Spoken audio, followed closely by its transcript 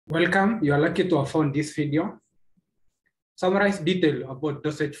Welcome. You are lucky to have found this video. Summarize detail about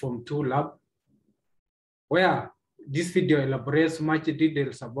dosage form 2 lab, where this video elaborates much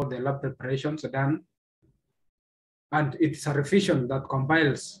details about the lab preparations done, and it's a revision that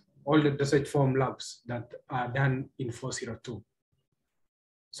compiles all the dosage form labs that are done in 402.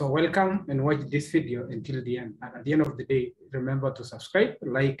 So welcome and watch this video until the end. And at the end of the day, remember to subscribe,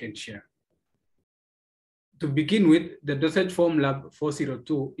 like, and share. To begin with, the dosage form lab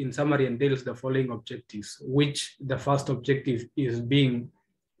 402 in summary entails the following objectives, which the first objective is being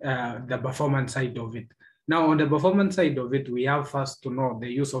the performance side of it. Now, on the performance side of it, we have first to know the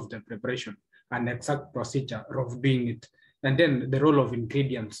use of the preparation and exact procedure of doing it, and then the role of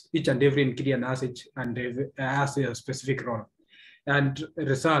ingredients. Each and every ingredient has a specific role. And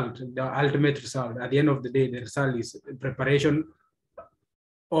result, the ultimate result, at the end of the day, the result is preparation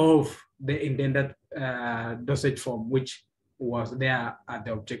of the intended dosage form, which was there at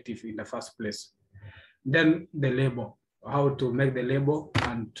the objective in the first place. Then the label, how to make the label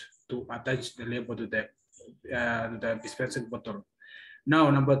and to attach the label to the dispensing bottle. Now,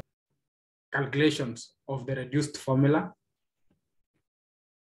 number two, calculations of the reduced formula.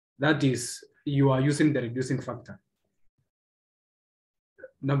 That is, you are using the reducing factor.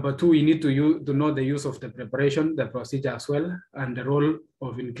 Number two, you need to know the use of the preparation, the procedure as well, and the role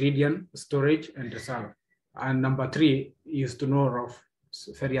of ingredient, storage, and result. And number three is to know of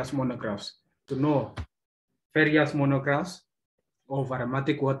various monographs. To know various monographs of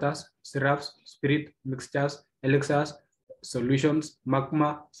aromatic waters, syrups, spirit, mixtures, elixirs, solutions,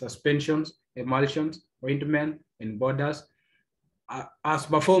 magma, suspensions, emulsions, ointment, and borders, as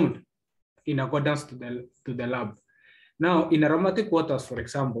performed in accordance to the lab. Now, in aromatic waters, for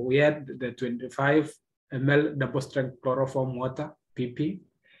example, we had the 25 ml double strength chloroform water, PP,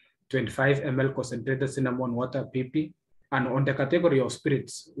 25 ml concentrated cinnamon water, PP. And on the category of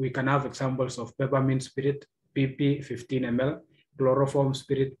spirits, we can have examples of peppermint spirit, PP, 15 ml, chloroform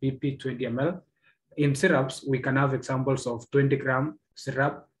spirit, PP, 20 ml. In syrups, we can have examples of 20-gram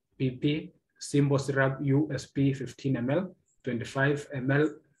syrup, PP, Simbo syrup, USP, 15 ml, 25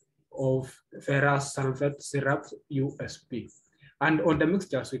 ml of ferrous sulfate syrup, USP. And on the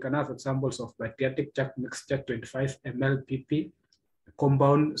mixtures, we can have examples of bariatric Jack mixture, 25 ml PP,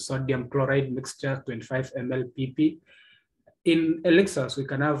 compound sodium chloride mixture, 25 ml PP. In elixirs, we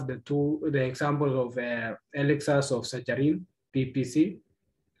can have the examples of elixirs of saccharin, PPC,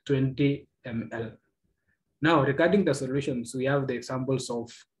 20 ml. Now, regarding the solutions, we have the examples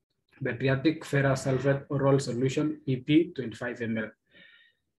of bariatric ferrous sulfate oral solution, PP, 25 ml.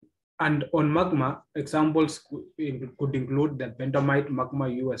 And on magma, examples could include the bentonite magma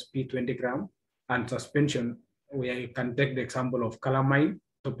USP 20 gram, and suspension, we can take the example of calamine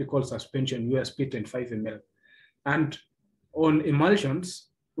topical suspension USP 25 ml. And on emulsions,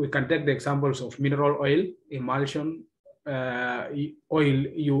 we can take the examples of mineral oil emulsion oil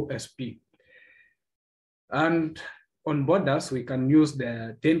USP. And on borders, we can use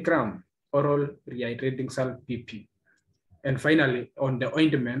the 10 gram oral rehydrating salt PP. And finally, on the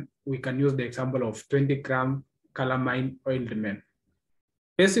ointment, we can use the example of 20 gram calamine ointment.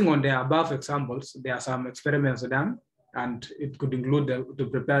 Basing on the above examples, there are some experiments done, and it could include to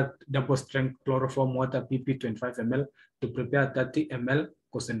prepare double strength chloroform water PP 25 ml, to prepare 30 ml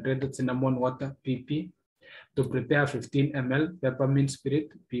concentrated cinnamon water PP, to prepare 15 ml peppermint spirit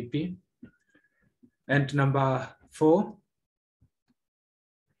PP. And number 4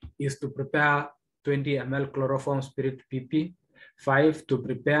 is to prepare 20 ml chloroform spirit PP, 5 to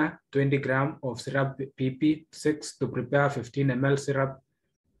prepare 20 gram of syrup PP, 6 to prepare 15 ml syrup,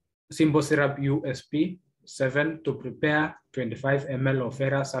 Simbo syrup USP, 7 to prepare 25 ml of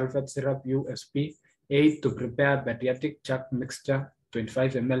ferrous sulfate syrup USP, 8 to prepare bariatric Jack mixture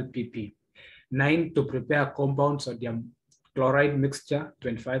 25 ml PP, 9 to prepare compound sodium chloride mixture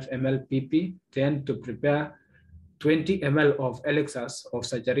 25 ml PP, 10 to prepare 20 ml of elixirs of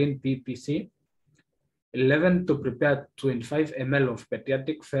saccharin PPC, 11 to prepare 25 ml of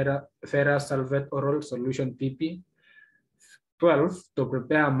bariatric ferrous sulfate oral solution PP, 12 to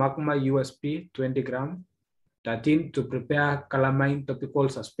prepare magma USP 20 gram, 13 to prepare calamine topical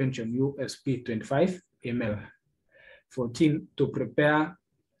suspension USP 25 ml, 14 to prepare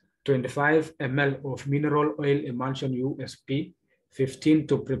 25 ml of mineral oil emulsion USP, 15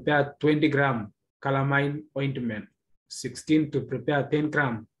 to prepare 20 gram calamine ointment, 16 to prepare 10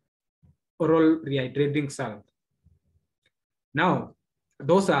 gram oral rehydrating salt. Now,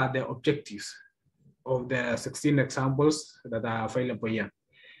 those are the objectives of the 16 examples that are available here.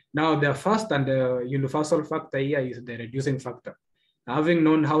 Now, the first and the universal factor here is the reducing factor. Having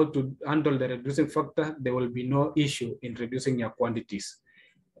known how to handle the reducing factor, there will be no issue in reducing your quantities.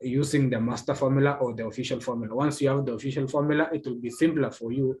 using the master formula or the official formula. Once you have the official formula, it will be simpler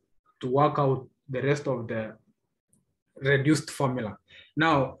for you to work out the rest of the reduced formula.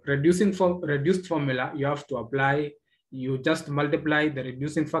 Now, reduced formula, you have to apply, you just multiply the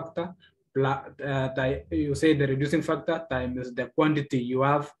reducing factor, you say the reducing factor times the quantity you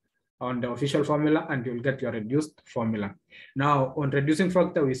have on the official formula, and you'll get your reduced formula. Now, on reducing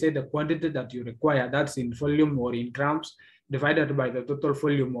factor, we say the quantity that you require, that's in volume or in grams, divided by the total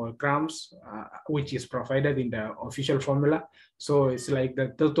volume or grams, which is provided in the official formula. So it's like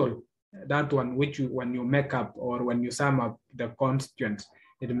the total, that one which when you make up or when you sum up the constituents,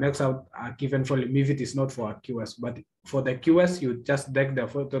 it makes out a given volume if it is not for a QS. But for the QS, you just take the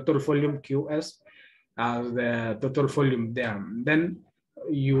total volume QS as the total volume there. Then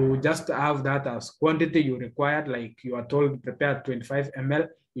you just have that as quantity you required, like you are told prepare 25 ml.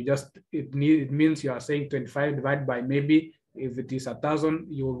 You just, it means you are saying 25 divided by, maybe if it is 1,000,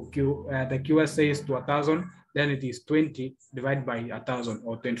 the QS says to 1,000, then it is 20 divided by 1,000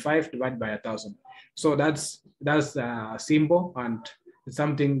 or 25 divided by 1,000. So that's simple, and it's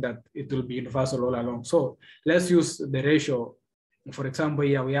something that it will be universal all along. So let's use the ratio. For example,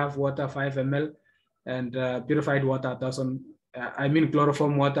 here we have water 5 ml and purified water 1,000. I mean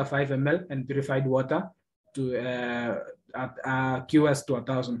chloroform water 5 ml and purified water to QS to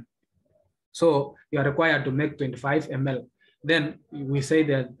 1,000. So you are required to make 25 ml. Then we say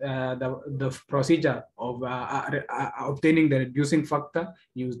that the procedure of obtaining the reducing factor,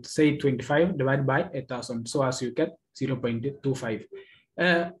 you say 25 divided by 1,000, so as you get 0.25.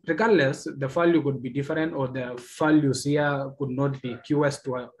 Regardless, the value could be different, or the values here could not be QS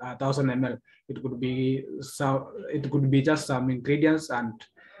to 1,000 ml. It could be just some ingredients and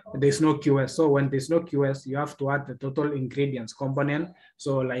there's no QS. So when there's no QS, you have to add the total ingredients component.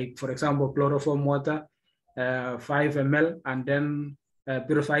 So like, for example, chloroform water, 5 ml, and then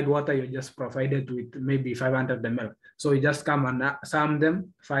purified water, you just provided with maybe 500 ml. So you just come and sum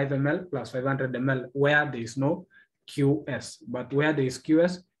them, 5 ml plus 500 ml, where there is no QS. But where there is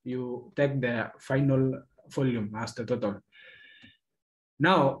QS, you take the final volume as the total.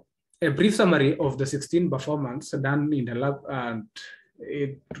 Now, a brief summary of the 16 performance done in the lab, and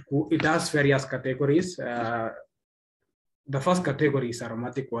it has various categories. The first category is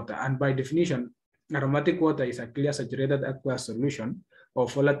aromatic water, and by definition, aromatic water is a clear saturated aqueous solution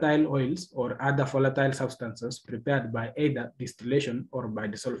of volatile oils or other volatile substances prepared by either distillation or by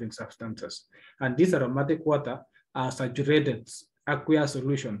dissolving substances. And this aromatic water are saturated aqueous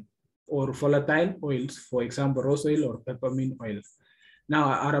solution or volatile oils, for example, rose oil or peppermint oil.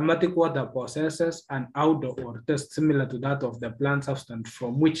 Now, aromatic water possesses an odor or taste similar to that of the plant substance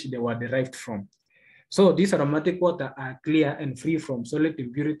from which they were derived from. So these aromatic water are clear and free from solid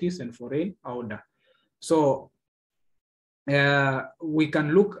impurities and foreign odor. So we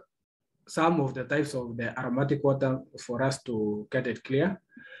can look some of the types of the aromatic water for us to get it clear.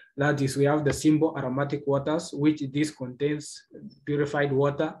 That is, we have the simple aromatic waters, which this contains purified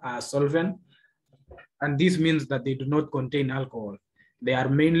water as solvent. And this means that they do not contain alcohol. They are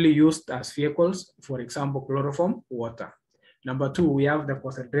mainly used as vehicles, for example, chloroform water. Number two, we have the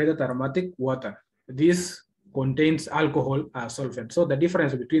concentrated aromatic water. This contains alcohol as solvent. So the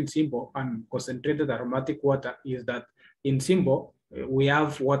difference between simple and concentrated aromatic water is that in simple, we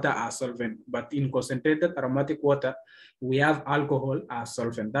have water as solvent, but in concentrated aromatic water, we have alcohol as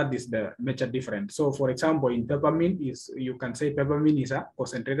solvent. That is the major difference. So for example, in peppermint, you can say peppermint is a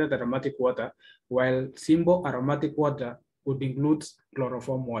concentrated aromatic water, while simple aromatic water would include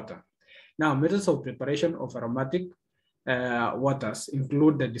chloroform water. Now, methods of preparation of aromatic waters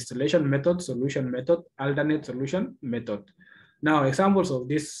include the distillation method, solution method, alternate solution method. Now, examples of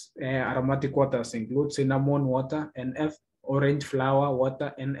these aromatic waters include cinnamon water, NF, orange flower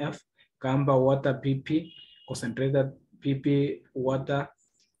water, NF, camber water, PP, concentrated PP water,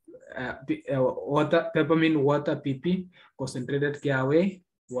 peppermint water, PP, concentrated caraway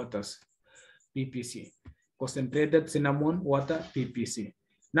waters, PPC, concentrated cinnamon water, PPC.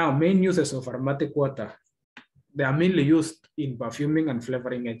 Now, main uses of aromatic water. They are mainly used in perfuming and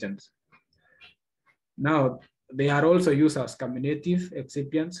flavoring agents. Now, they are also used as carminative,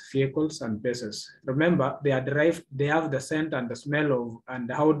 excipients, vehicles, and bases. Remember, they have the scent and the smell of and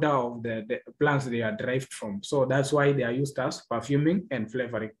the odor of the plants they are derived from. So that's why they are used as perfuming and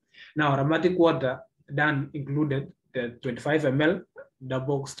flavoring. Now, aromatic water then included the 25 ml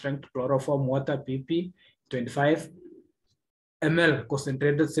double strength chloroform water PP, 25 ml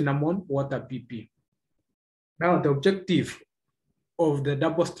concentrated cinnamon water PP. Now, the objective of the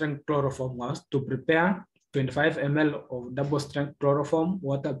double strength chloroform was to prepare 25 ml of double strength chloroform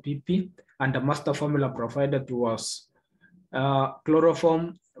water PP, and the master formula provided was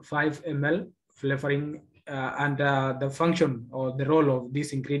chloroform 5 ml flavoring and the function or the role of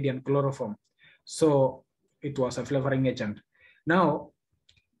this ingredient chloroform. So it was a flavoring agent. Now,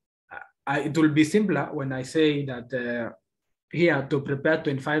 it will be simpler when I say that here to prepare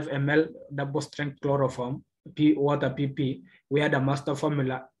 25 ml double strength chloroform, water PP, we had a master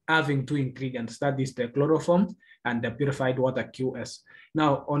formula having 2 ingredients, that is the chloroform and the purified water QS.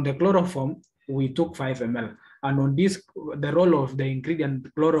 Now on the chloroform, we took 5 ml, and on this, the role of the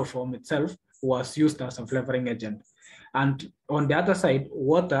ingredient chloroform itself was used as a flavoring agent. And on the other side,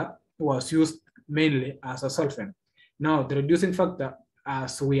 water was used mainly as a solvent. Now the reducing factor,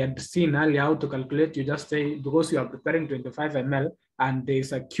 as we had seen earlier how to calculate, you just say, because you are preparing 25 ml and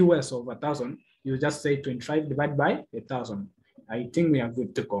there's a QS of 1,000, you just say 25 divided by 1,000. I think we are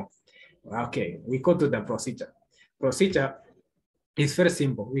good to go. Okay, we go to the procedure. Procedure is very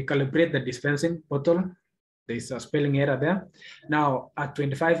simple. We calibrate the dispensing bottle. There's a spelling error there. Now at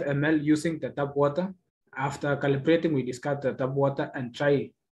 25 ml using the tap water, after calibrating, we discard the tap water and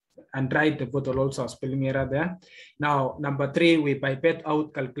try and write the bottle, also a spelling error there. Now, number 3, we pipette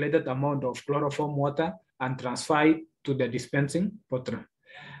out calculated amount of chloroform water and transfer it to the dispensing bottle.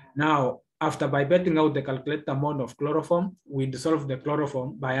 Now, after pipetting out the calculated amount of chloroform, we dissolve the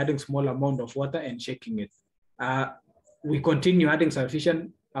chloroform by adding small amount of water and shaking it. We continue adding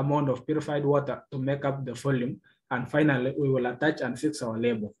sufficient amount of purified water to make up the volume. And finally, we will attach and fix our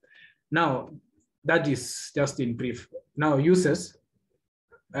label. Now, that is just in brief. Now, uses.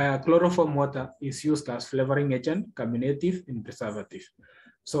 Chloroform water is used as flavoring agent, carminative, and preservative.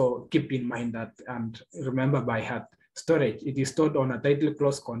 So keep in mind that and remember by heart. Storage, it is stored on a tightly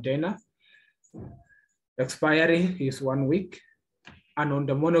closed container. Expiry is 1 week. And on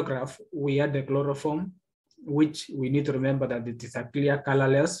the monograph, we add the chloroform, which we need to remember that it is a clear,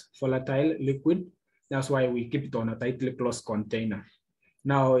 colorless, volatile liquid. That's why we keep it on a tightly closed container.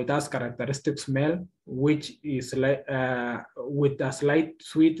 Now it has characteristic smell, which is with a slight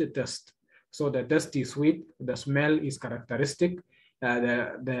sweet taste. So the taste is sweet, the smell is characteristic,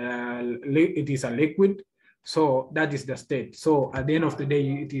 it is a liquid. So that is the state. So at the end of the day,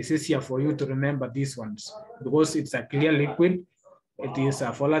 it is easier for you to remember these ones because it's a clear liquid, it is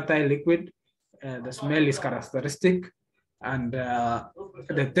a volatile liquid, the smell is characteristic, and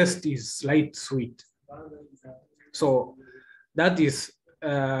the taste is slight sweet. So that is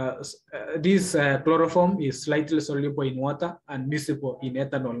this chloroform is slightly soluble in water and miscible in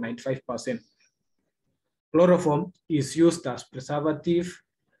ethanol 95%. Chloroform is used as preservative,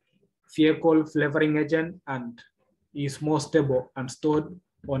 vehicle flavoring agent, and is more stable and stored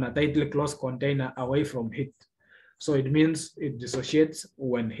on a tightly closed container away from heat. So it means it dissociates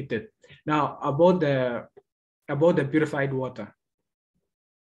when heated. Now about the purified water.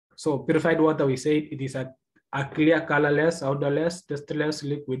 So purified water, we said it is a clear, colorless, odorless, tasteless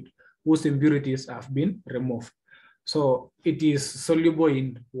liquid whose impurities have been removed. So it is soluble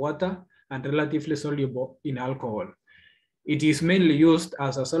in water and relatively soluble in alcohol. It is mainly used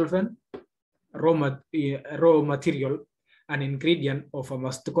as a solvent, raw material, and ingredient of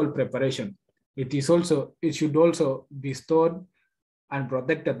pharmaceutical preparation. It should also be stored and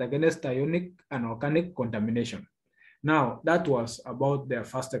protected against ionic and organic contamination. Now, that was about the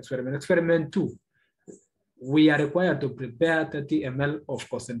first experiment. Experiment 2. We are required to prepare 30 ml of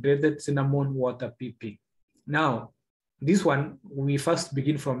concentrated cinnamon water PP. Now, this one, we first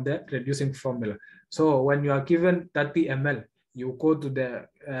begin from the reducing formula. So when you are given 30 ml, you go to the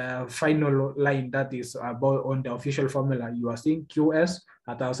final line that is about on the official formula. You are seeing QS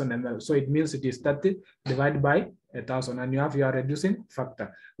 1,000 ml. So it means it is 30 divided by 1,000, and you have your reducing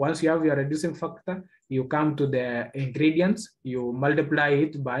factor. Once you have your reducing factor, you come to the ingredients, you multiply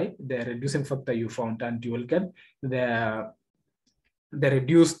it by the reducing factor you found, and you will get the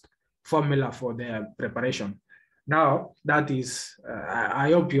reduced formula for the preparation. Now, that is,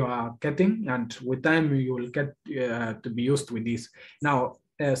 I hope you are getting, and with time you will get to be used with this. Now,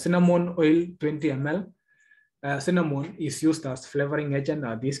 cinnamon oil 20 ml. Cinnamon is used as flavoring agent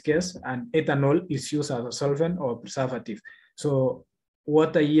in this case, and ethanol is used as a solvent or preservative. So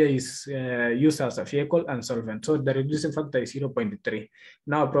water here is used as a vehicle and solvent. So the reducing factor is 0.3.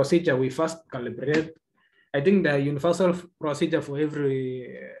 Now procedure, we first calibrate. I think the universal procedure for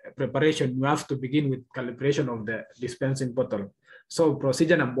every preparation, you have to begin with calibration of the dispensing bottle. So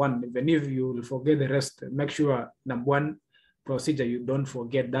procedure number 1, even if you will forget the rest, make sure number 1 procedure you don't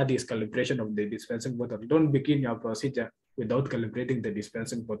forget, that is calibration of the dispensing bottle. Don't begin your procedure without calibrating the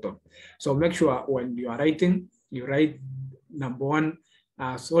dispensing bottle. So make sure when you are writing, you write number 1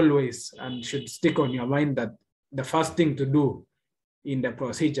 as always, and should stick on your mind that the first thing to do in the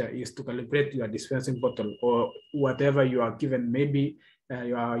procedure is to calibrate your dispensing bottle or whatever you are given. Maybe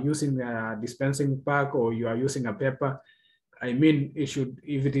you are using a dispensing pack or you are using a paper, I mean, it should,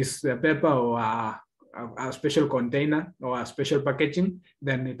 if it is a paper or a special container or a special packaging,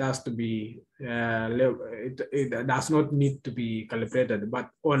 then it has to be, it does not need to be calibrated. But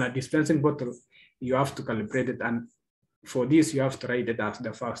on a dispensing bottle, you have to calibrate it. And for this, you have to write it as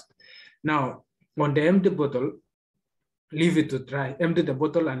the first. Now, on the empty bottle, leave it to dry. Empty the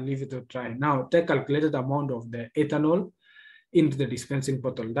bottle and leave it to dry. Now, take calculated amount of the ethanol into the dispensing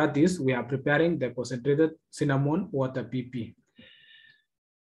bottle. That is, we are preparing the concentrated cinnamon water PP.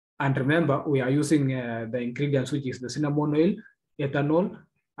 And remember, we are using the ingredients, which is the cinnamon oil, ethanol,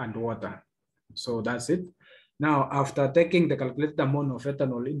 and water. So that's it. Now, after taking the calculated amount of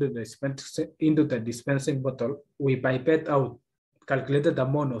ethanol into the dispensing bottle, we pipette out calculated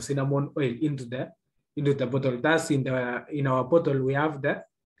amount of cinnamon oil into the bottle. That's in our bottle, we have the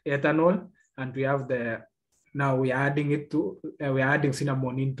ethanol, and we have the, now we are adding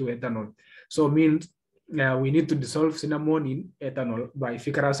cinnamon into ethanol. So means we need to dissolve cinnamon in ethanol by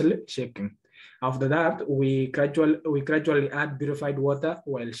vigorously shaking. After that, we gradually add purified water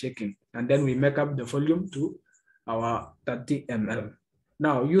while shaking, and then we make up the volume to our 30 ml.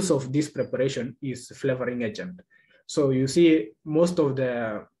 Now, use of this preparation is flavoring agent. So you see most of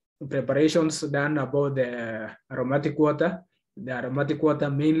the preparations done about the aromatic water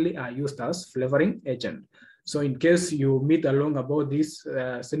mainly are used as flavoring agent. So in case you meet along about this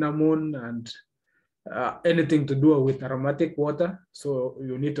cinnamon and anything to do with aromatic water, so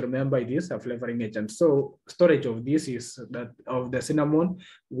you need to remember it is a flavoring agent. So storage of this is that of the cinnamon,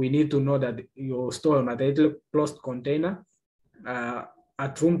 we need to know that you store in a tightly closed container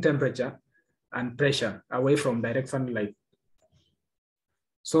at room temperature and pressure away from direct sunlight.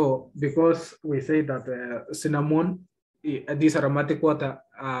 So because we say that cinnamon, this aromatic water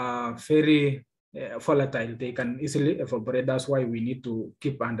are very volatile, they can easily evaporate. That's why we need to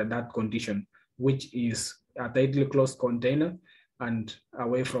keep under that condition, which is a tightly closed container and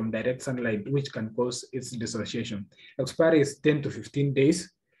away from direct sunlight, which can cause its dissociation. Expiry is 10 to 15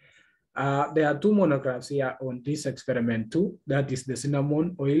 days. There are two monographs here on this experiment too. That is the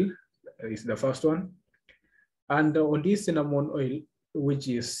cinnamon oil, is the first one. And on this cinnamon oil, which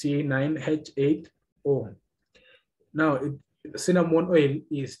is C9H8O. Now, cinnamon oil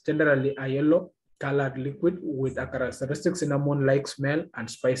is generally a yellow colored liquid with a characteristic cinnamon-like smell and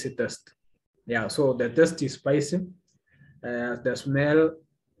spicy taste. Yeah, so the taste is spicy. The smell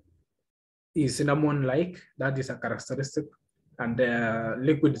is cinnamon-like. That is a characteristic. And the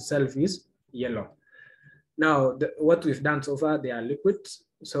liquid itself is yellow. Now, what we've done so far, they are liquids.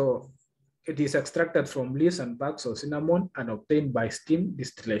 So it is extracted from leaves and barks of cinnamon and obtained by steam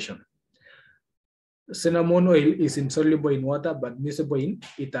distillation. Cinnamon oil is insoluble in water but miscible in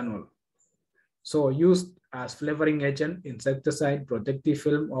ethanol. So used as flavoring agent, insecticide, protective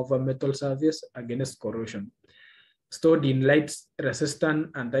film over metal surface against corrosion. Stored in light resistant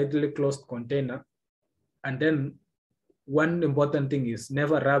and tightly closed container. And then one important thing is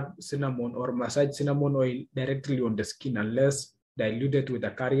never rub cinnamon or massage cinnamon oil directly on the skin unless diluted with a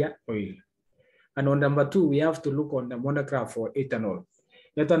carrier oil. And on number 2, we have to look on the monograph for ethanol.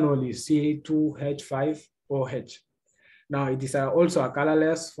 Ethanol is C2H5OH. Now, it is also a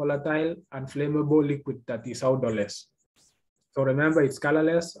colorless, volatile, and flammable liquid that is odorless. So remember, it's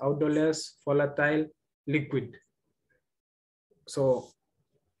colorless, odorless, volatile, liquid. So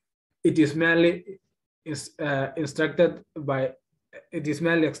it is merely extracted by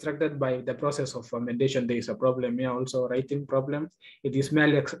the process of fermentation. There is a problem here, also writing problem. It is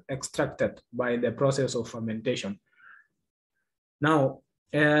merely extracted by the process of fermentation. Now,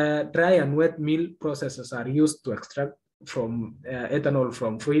 dry and wet mill processes are used to extract from ethanol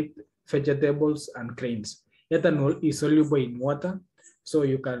from fruit, vegetables, and grains. Ethanol is soluble in water, so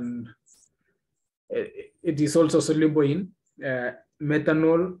you can, it is also soluble in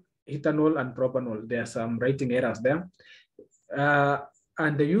methanol, ethanol, and propanol. There are some writing errors there.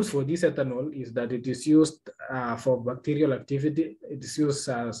 And the use for this ethanol is that it is used for bacterial activity. It is used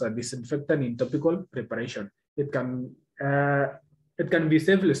as a disinfectant in topical preparation. It can be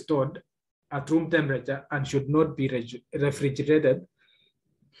safely stored at room temperature and should not be refrigerated,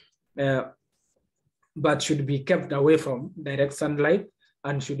 but should be kept away from direct sunlight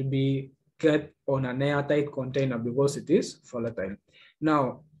and should be kept on an airtight container because it is volatile.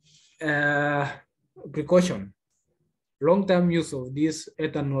 Now, precaution. Long-term use of this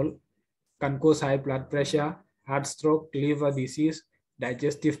ethanol can cause high blood pressure, heart stroke, liver disease,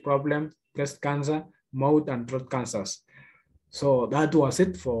 digestive problems, breast cancer, mouth and throat cancers. So that was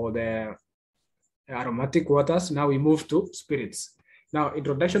it for the aromatic waters. Now we move to spirits. Now,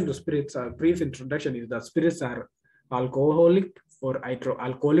 introduction to spirits, a brief introduction is that spirits are alcoholic or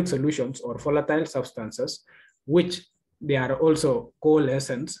hydroalcoholic solutions or volatile substances, which they are also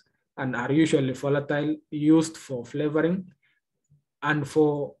coalescents and are usually volatile, used for flavoring. And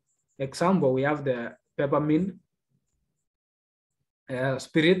for example, we have the peppermint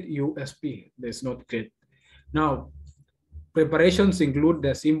spirit USP. There's not great. Now, preparations include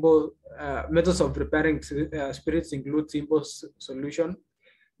the simple methods of preparing spirits include simple solution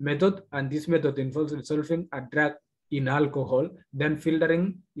method, and this method involves dissolving a drug in alcohol, then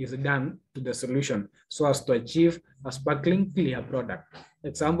filtering is done to the solution so as to achieve a sparkling clear product.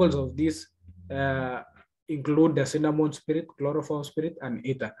 Examples of this include the cinnamon spirit, chloroform spirit, and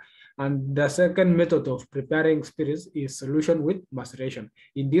ether. And the second method of preparing spirits is solution with maceration.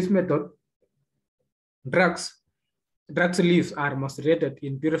 In this method, drugs leaves are macerated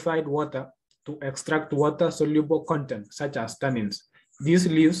in purified water to extract water-soluble content, such as tannins. These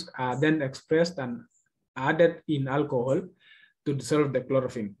leaves are then expressed and added in alcohol to dissolve the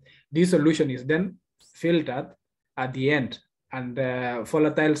chloroform. This solution is then filtered at the end, and the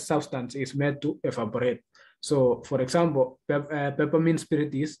volatile substance is made to evaporate. So, for example, peppermint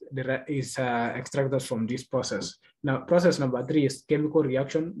spirit is extracted from this process. Now, process number 3 is chemical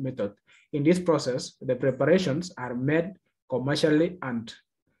reaction method. In this process, the preparations are made commercially, and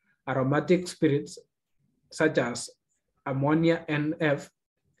aromatic spirits such as ammonia NF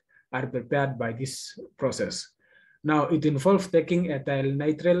are prepared by this process. Now, it involves taking ethyl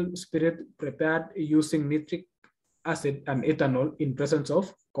nitrile spirit prepared using nitric acid and ethanol in presence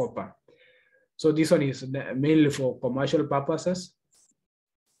of copper. So this one is mainly for commercial purposes.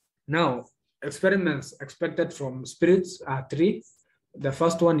 Now, experiments expected from spirits are 3. The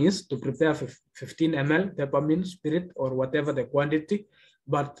first one is to prepare 15 ml peppermint spirit or whatever the quantity,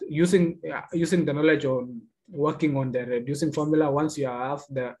 but using the knowledge on working on the reducing formula. Once you have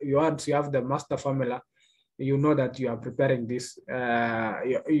the master formula, you know that you are preparing this.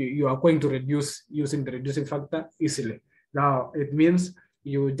 You are going to reduce using the reducing factor easily. Now it means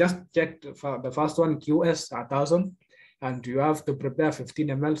you just checked for the first one, QS 1000, and you have to prepare 15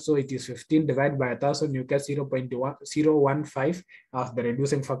 ml. So it is 15 divided by 1000, you get 0.015 as the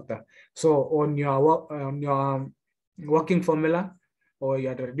reducing factor. So on your working formula or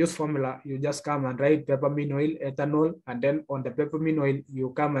your reduced formula, you just come and write peppermint oil, ethanol, and then on the peppermint oil, you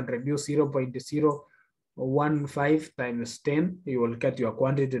come and reduce 0.015 times 10, you will get your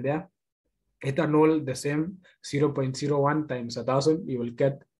quantity there. Ethanol, the same, 0.01 times 1000, you will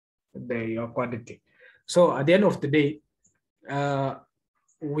get your quantity. So at the end of the day,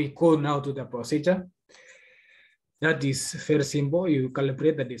 we go now to the procedure. That is very simple. You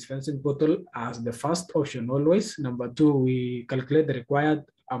calibrate the dispensing bottle as the first option always. Number 2, we calculate the required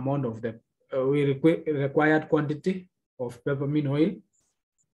amount of the required quantity of peppermint oil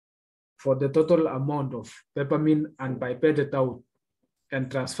for the total amount of peppermint and pipette it out and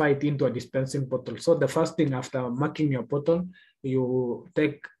transfer it into a dispensing bottle. So the first thing after marking your bottle, you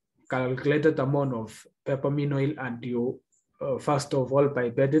take calculated amount of peppermint oil and you first of all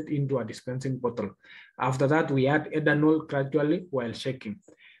pipette it into a dispensing bottle. After that, we add ethanol gradually while shaking.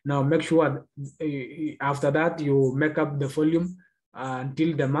 Now make sure after that you make up the volume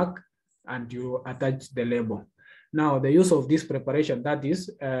until the mark and you attach the label. Now the use of this preparation, that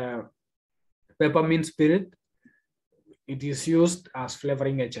is peppermint spirit, it is used as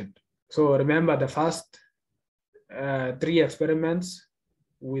flavoring agent. So remember the first 3 experiments,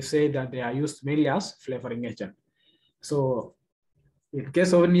 we say that they are used mainly as flavoring agent. So in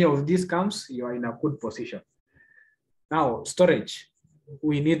case any of these comes, you are in a good position. Now, storage.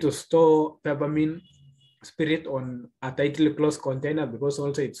 We need to store peppermint spirit on a tightly closed container because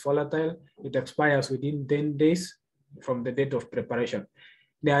also it's volatile. It expires within 10 days from the date of preparation.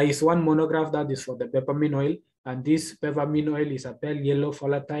 There is one monograph that is for the peppermint oil, and this peppermint oil is a pale yellow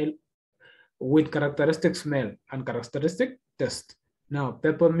volatile with characteristic smell and characteristic taste. Now,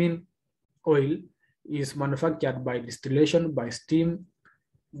 peppermint oil is manufactured by distillation by steam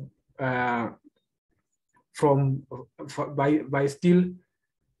by still.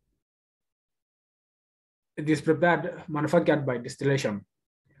 It is manufactured by distillation.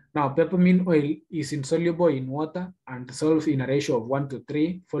 Now, peppermint oil is insoluble in water and dissolved in a ratio of 1 to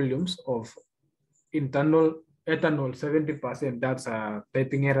 3 volumes of internal ethanol, 70%. That's a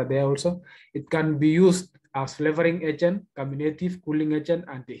typing error there also. It can be used as flavoring agent, carminative, cooling agent,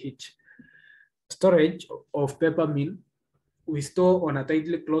 anti-hitch. Storage of peppermint, we store on a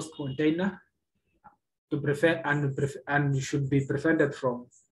tightly closed container to prevent and should be prevented from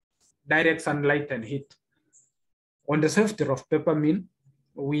direct sunlight and heat. On the safety of peppermint,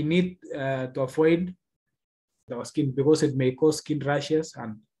 we need to avoid our skin because it may cause skin rashes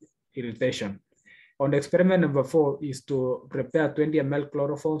and irritation. On experiment number 4 is to prepare 20 ml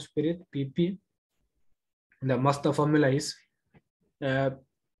chloroform spirit, PP. The master formula is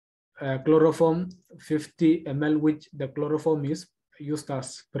chloroform 50 ml, which the chloroform is used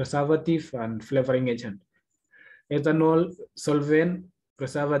as preservative and flavoring agent. Ethanol, solvent,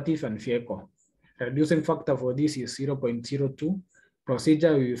 preservative, and vehicle. Reducing factor for this is 0.02.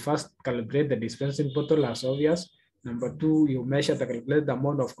 Procedure, we first calibrate the dispensing bottle as obvious. Number 2, you measure to calculate the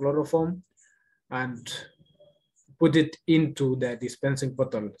amount of chloroform and put it into the dispensing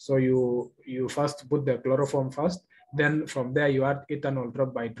bottle. So you first put the chloroform first, then from there you add ethanol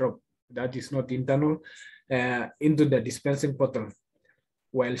drop by drop. That is not internal, into the dispensing bottle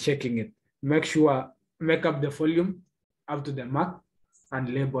while shaking it. Make up the volume up to the mark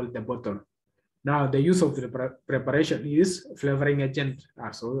and label the bottle. Now the use of the preparation is flavoring agent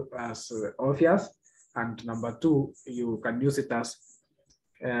as obvious, and number 2, you can use it as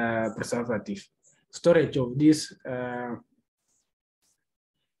preservative. Storage of this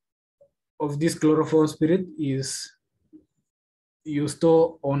chloroform spirit is you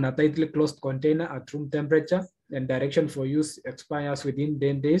store on a tightly closed container at room temperature, and direction for use expires within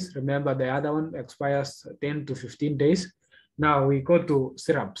 10 days. Remember, the other one expires 10 to 15 days. Now we go to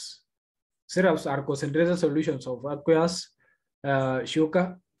syrups. Syrups are concentrated solutions of aqueous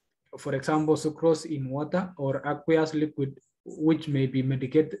sugar, for example, sucrose in water, or aqueous liquid, which may be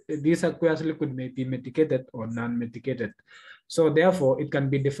medicated. This aqueous liquid may be medicated or non-medicated. So therefore, it can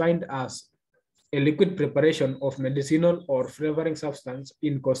be defined as a liquid preparation of medicinal or flavoring substance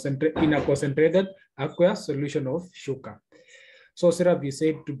in a concentrated aqueous solution of sugar. So syrup is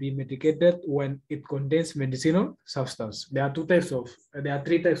said to be medicated when it contains medicinal substance. There are 3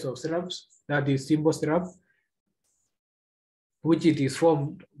 types of syrups. That is simple syrup, which it is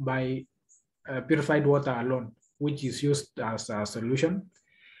formed by purified water alone, which is used as a solution,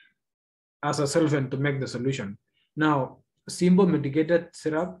 as a solvent to make the solution. Now, simple medicated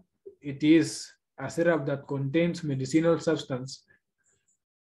syrup, it is a syrup that contains medicinal substance,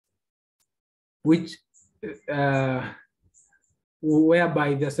 which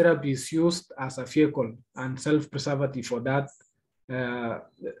whereby the syrup is used as a vehicle and self-preservative for that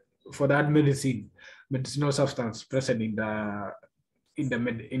medicinal substance present in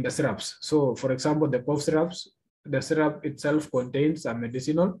the syrups. So, for example, the cough syrups, the syrup itself contains a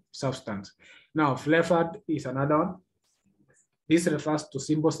medicinal substance. Now, flavored is another one. This refers to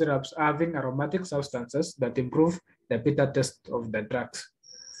simple syrups having aromatic substances that improve the bitter taste of the drugs.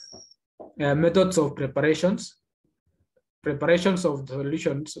 Methods of preparations of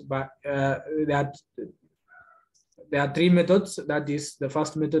solutions, but there are 3 methods. That is, the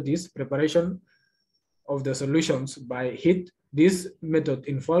first method is preparation of the solutions by heat. This method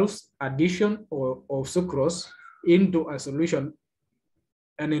involves addition of sucrose into a solution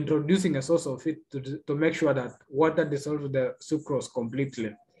and introducing a source of heat to make sure that water dissolves the sucrose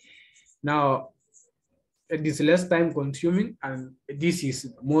completely. Now, it is less time consuming, and this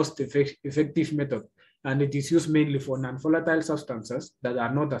is most effective method, and it is used mainly for non-volatile substances that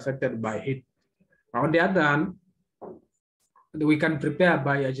are not affected by heat. On the other hand, we can prepare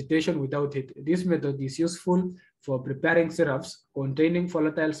by agitation without heat. This method is useful for preparing syrups containing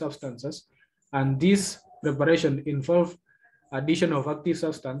volatile substances, and this preparation involves addition of active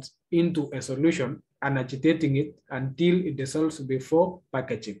substance into a solution and agitating it until it dissolves before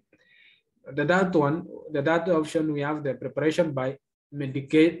packaging. The third option, we have the preparation by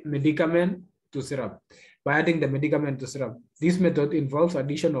medicament to syrup. By adding the medicament to syrup, this method involves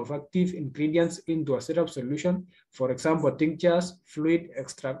addition of active ingredients into a syrup solution, for example, tinctures, fluid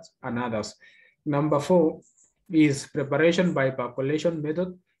extracts, and others. Number 4 is preparation by percolation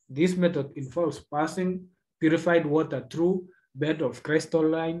method. This method involves passing purified water through bed of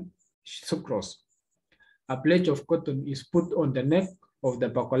crystalline sucrose. A pledge of cotton is put on the neck of the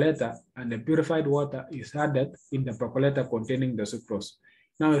percolator, and the purified water is added in the percolator containing the sucrose.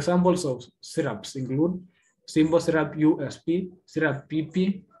 Now, examples of syrups include simple syrup USP, syrup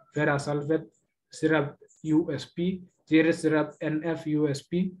PP, ferrous sulfate, syrup USP, cherry syrup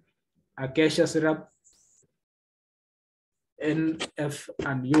NF-USP, acacia syrup NF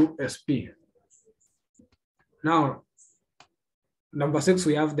and USP. Now, number 6,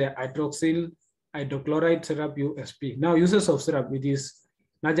 we have the hydroxyl hydrochloride syrup USP. Now, uses of syrup, it is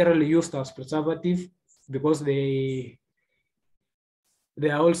naturally used as preservative because they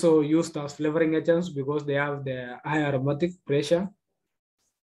are also used as flavoring agents because they have the high aromatic pressure,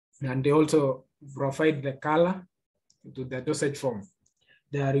 and they also provide the color to the dosage form.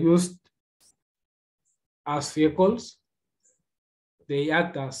 They are used as vehicles. They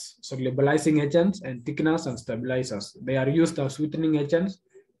act as solubilizing agents and thickeners and stabilizers. They are used as sweetening agents.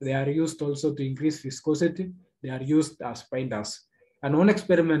 They are used also to increase viscosity. They are used as binders. And on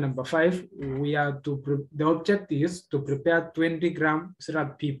experiment number 5, the object is to prepare 20-gram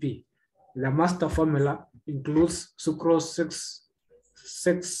syrup PP. The master formula includes sucrose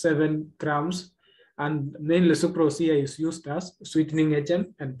 7 grams, and mainly sucrose here is used as sweetening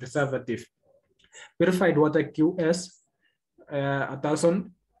agent and preservative. Purified water QS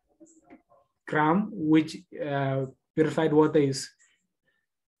 1,000 gram, which purified water is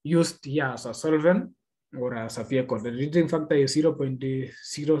used here as a solvent or as a vehicle. The reducing factor is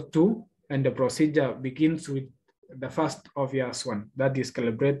 0.02, and the procedure begins with the first obvious one, that is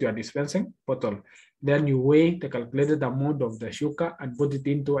calibrate your dispensing bottle. Then you weigh the calculated amount of the sugar and put it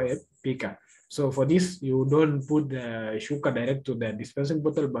into a beaker. So for this, you don't put the sugar direct to the dispensing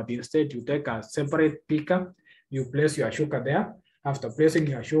bottle, but instead you take a separate beaker, you place your sugar there. After placing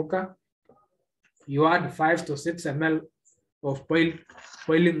your sugar, you add 5 to 6 ml of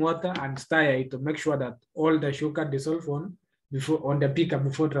boiling water and stir it to make sure that all the sugar dissolves on the beaker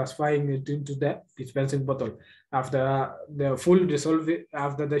before transferring it into the dispensing bottle. After the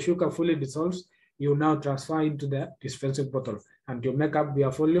sugar fully dissolves, you now transfer into the dispensing bottle, and you make up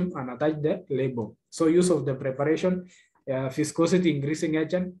your volume and attach the label. So use of the preparation, viscosity increasing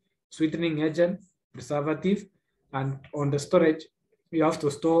agent, sweetening agent, preservative, and on the storage, you have to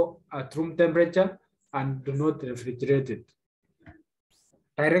store at room temperature and do not refrigerate it.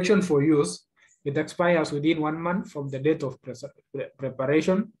 Direction for use, it expires within 1 month from the date of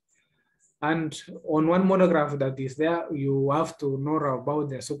preparation. And on one monograph that is there, you have to know about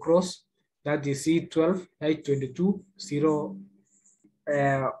the sucrose, that is C12H22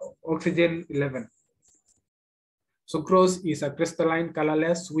 oxygen 11. Sucrose is a crystalline,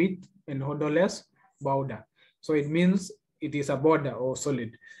 colorless, sweet, and odorless powder. So it means it is a powder or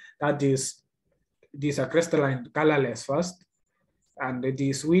solid. That is, it is a crystalline, colorless first, and it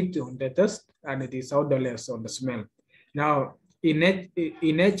is sweet on the taste, and it is odorless on the smell. Now, in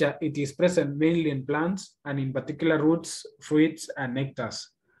nature, it is present mainly in plants, and in particular roots, fruits, and nectars.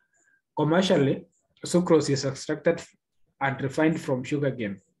 Commercially, sucrose is extracted and refined from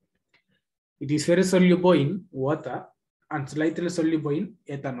sugarcane. It is very soluble in water and slightly soluble in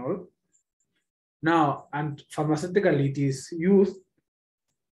ethanol. Now, and pharmaceutically, it is used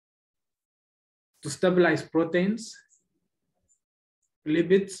to stabilize proteins,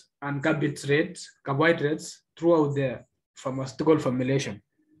 lipids, and carbohydrates throughout the pharmaceutical formulation.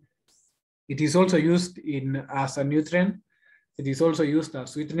 It is also used as a nutrient. It is also used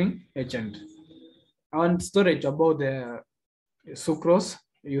as sweetening agent. And storage about the sucrose,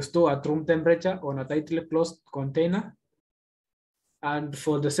 you store at room temperature on a tightly closed container. And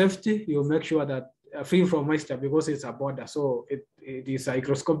for the safety, you make sure that free from moisture, because it's a powder, so it is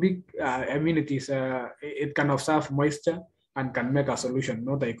hygroscopic. It can absorb moisture and can make a solution,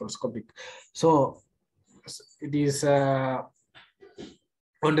 not hygroscopic. So it is on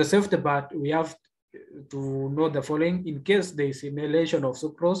the safety part, we have to know the following. In case there is inhalation of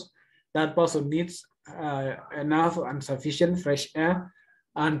sucrose, that person needs enough and sufficient fresh air,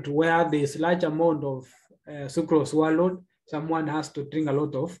 and where there is large amount of sucrose swallowed, someone has to drink a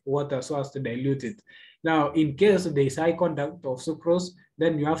lot of water so as to dilute it. Now, in case there is high content of sucrose,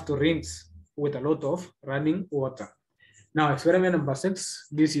 then you have to rinse with a lot of running water. Now, experiment number 6,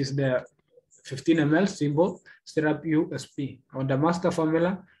 this is the 15 ml simple syrup USP. On the master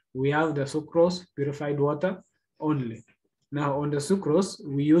formula, we have the sucrose, purified water only. Now, on the sucrose,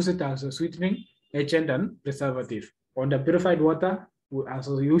 we use it as a sweetening agent and preservative. On the purified water, as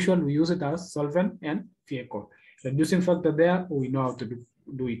usual, we use it as solvent and vehicle. Reducing factor there, we know how to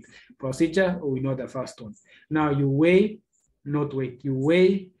do it. Procedure, we know the first one. Now you weigh, not weight, you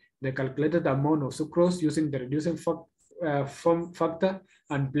weigh the calculated amount of sucrose using the reducing factor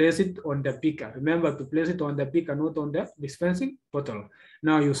and place it on the beaker. Remember to place it on the beaker, not on the dispensing bottle.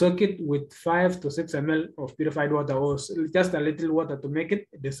 Now you soak it with 5 to 6 ml of purified water, or just a little water to make it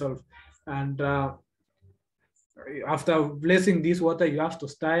dissolve. And after placing this water, you have to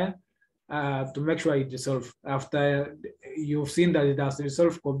stir to make sure it dissolves. After you've seen that it has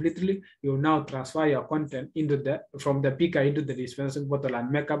dissolved completely, you now transfer your content from the beaker into the dispensing bottle and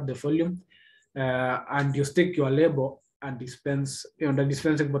make up the volume, and you stick your label and dispense on the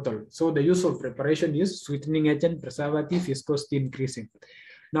dispensing bottle. So the use of preparation is sweetening agent, preservative, viscosity increasing.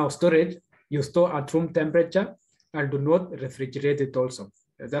 Now storage, you store at room temperature and do not refrigerate it also,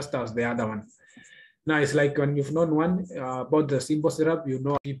 just as the other one. Now it's like when you've known one about the simple syrup, you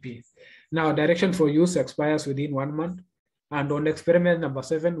know PP. Now direction for use expires within 1 month. And on experiment number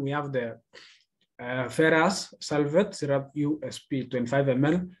 7, we have the ferrous sulfate syrup USP 25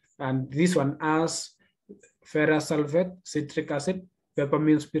 ml. And this one has ferrous sulfate, citric acid,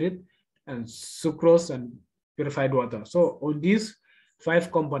 peppermint spirit, and sucrose and purified water. So on these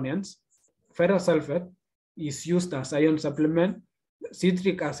 5 components, ferrous sulfate is used as iron supplement,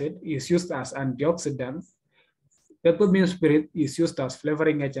 citric acid is used as antioxidant, peppermint spirit is used as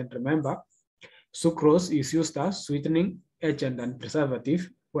flavoring agent, remember. Sucrose is used as sweetening agent and preservative,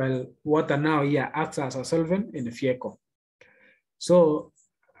 while water now here acts as a solvent in the vehicle. So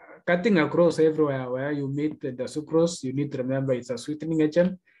cutting across everywhere where you meet the sucrose, you need to remember it's a sweetening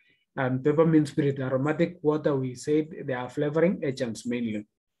agent, and peppermint spirit, aromatic water, we said they are flavoring agents mainly.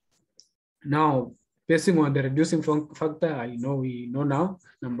 Now, basing on the reducing factor, we know now.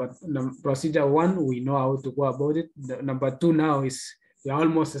 Procedure 1, we know how to go about it. Number 2 now is, we're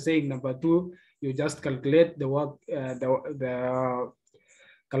almost saying number 2, you just calculate the work,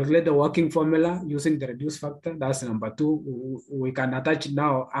 calculate the working formula using the reduced factor. That's number 2. We can attach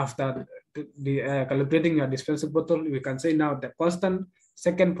now after calculating your dispensing bottle. We can say now the constant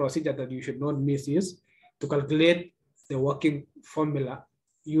second procedure that you should not miss is to calculate the working formula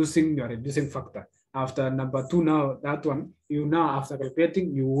using your reducing factor. After number 2 now, that one, you now after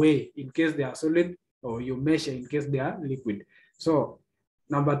calculating, you weigh in case they are solid, or you measure in case they are liquid. So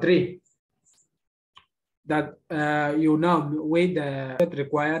number 3, that you now weigh the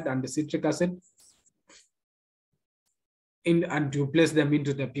required and the citric acid and you place them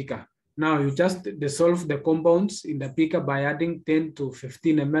into the beaker. Now you just dissolve the compounds in the beaker by adding 10 to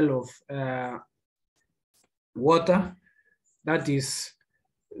 15 ml of water. That is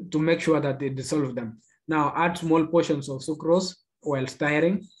to make sure that they dissolve them. Now add small portions of sucrose while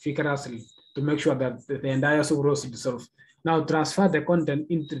stirring vigorously to make sure that the entire sucrose is dissolved. Now transfer the content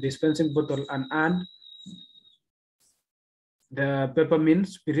into the dispensing bottle and add the peppermint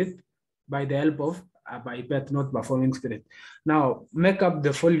spirit by the help of a pipette, not by forming spirit. Now make up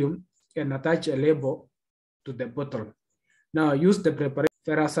the volume and attach a label to the bottle. Now use the preparation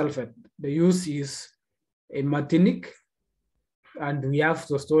ferrous sulfate. The use is a martinic, and we have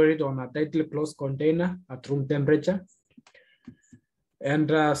to store it on a tightly closed container at room temperature.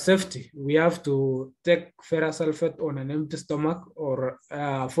 And safety, we have to take ferrous sulfate on an empty stomach, or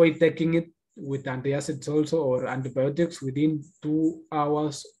avoid taking it with antacids also or antibiotics within 2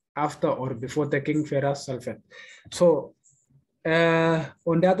 hours after or before taking ferrous sulfate. So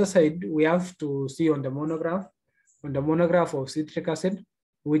on the other side, we have to see on the monograph of citric acid,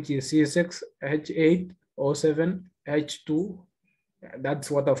 which is C6H8O7H2. That's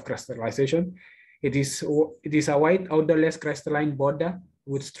water of crystallization. It is a white odorless crystalline border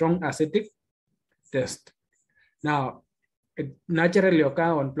with strong acidic taste. Now, it naturally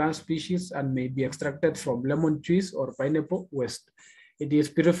occurs on plant species and may be extracted from lemon trees or pineapple waste. It is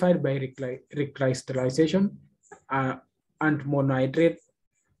purified by recrystallization and monohydrate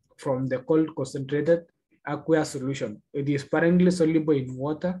from the cold concentrated aqueous solution. It is sparingly soluble in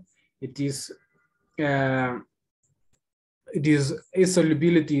water. Its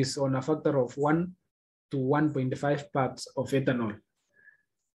solubility is on a factor of 1 to 1.5 parts of ethanol.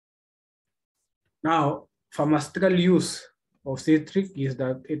 Now, pharmaceutical use of citric is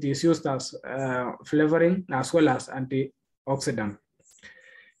that it is used as flavoring as well as antioxidant.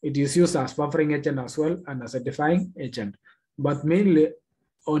 It is used as buffering agent as well and as a acidifying agent. But mainly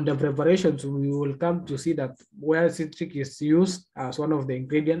on the preparations, we will come to see that where citric is used as one of the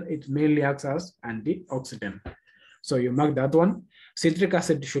ingredients, it mainly acts as antioxidant. So you mark that one. Citric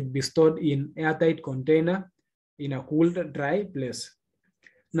acid should be stored in airtight container in a cooled, dry place.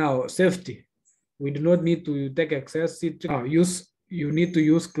 Now, safety. We do not need to take excess citric use. You need to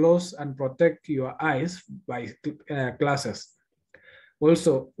use gloves and protect your eyes by glasses.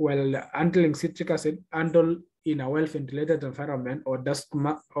 Also, while handling citric acid, handle in a well-ventilated environment or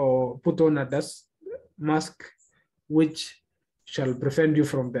put on a dust mask, which shall prevent you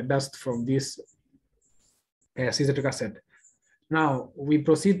from the dust from this citric acid. Now, we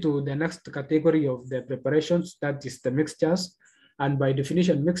proceed to the next category of the preparations, that is the mixtures. And by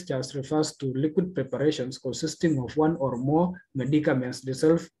definition, mixtures refers to liquid preparations consisting of one or more medicaments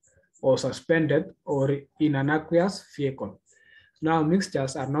dissolved or suspended or in an aqueous vehicle. Now,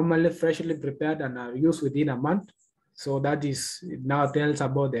 mixtures are normally freshly prepared and are used within a month. So that is, it now tells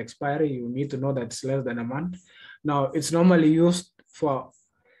about the expiry. You need to know that it's less than a month. Now, it's normally used for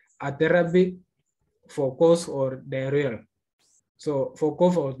a therapy for cough or diarrhea. So for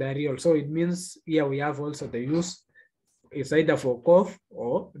cough or diarrhea, so it means here we have also the use. It's either for cough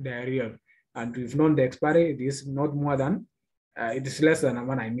or diarrhea. And we've known the expiry, it is not more than, it is less than a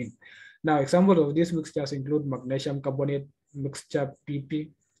month, I mean. Now, examples of these mixtures include magnesium carbonate mixture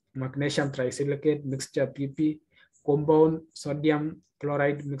PP, magnesium trisilicate mixture PP, compound sodium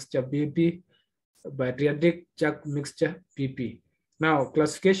chloride mixture PP, bariatric chalk mixture PP. Now,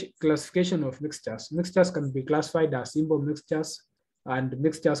 classification of mixtures. Mixtures can be classified as simple mixtures and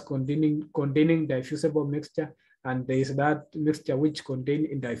mixtures containing diffusible mixture, and there is that mixture which contain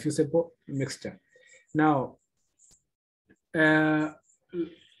indiffusible mixture. Now,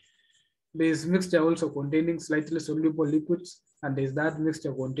 there's mixture also containing slightly soluble liquids, and there's that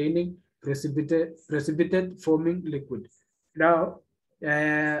mixture containing precipitate forming liquid. Now,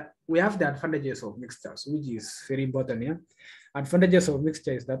 we have the advantages of mixtures, which is very important here. Advantages of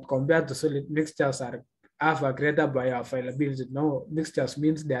mixture is that compared to solid, mixtures have a greater bioavailability. No, mixtures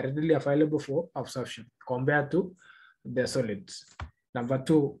means they are readily available for absorption compared to the solids. Number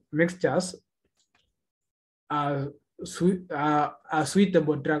two, mixtures are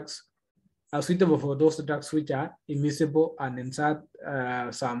suitable drugs, are suitable for those drugs which are immiscible and insert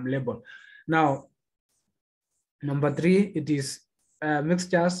some label. Now, number three, it is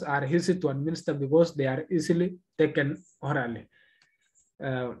mixtures are easy to administer because they are easily taken orally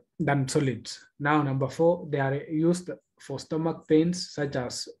than solids. Now, number four, they are used for stomach pains such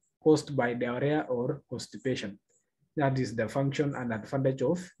as caused by diarrhea or constipation. That is the function and advantage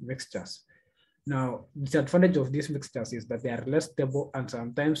of mixtures. Now, the disadvantage of these mixtures is that they are less stable and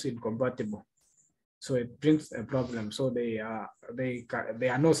sometimes incompatible. So it brings a problem. So they are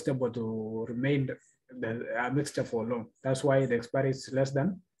not stable to remain the mixture for long. That's why the expiry is less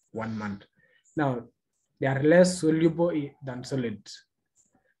than 1 month. Now, they are less soluble than solids.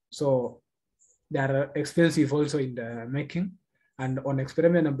 So they are expensive also in the making. And on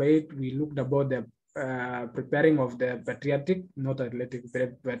experiment number 8, we looked about the preparing of the patriotic, not athletic,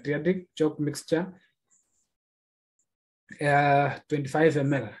 patriotic chalk mixture, 25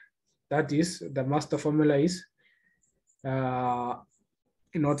 ml. That is, the master formula is not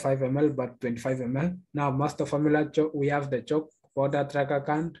 5 ml, but 25 ml. Now, master formula, we have the chalk, powder,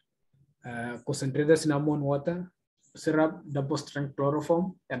 tragacanth, concentrated cinnamon water, syrup, double strength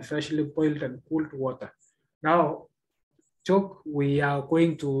chloroform, and freshly boiled and cooled water. Now, chalk, we are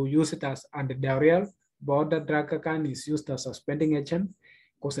going to use it as antidiarrheal. Powder tragacanth is used as a suspending agent.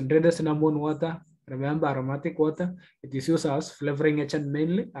 Concentrated cinnamon water, remember aromatic water, it is used as flavoring agent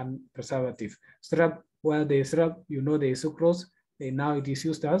mainly and preservative. Syrup, well, the syrup, you know, the sucrose, and now it is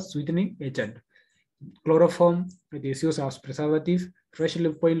used as sweetening agent. Chloroform, it is used as preservative. Freshly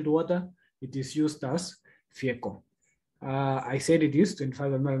boiled water, it is used as FIECO. I said it is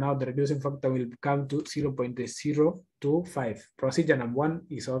 25 ml. Now the reducing factor will come to 0.025. Procedure number 1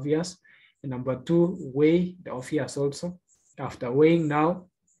 is obvious. And number 2, weigh the obvious also. After weighing now,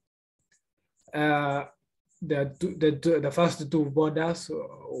 the first two borders,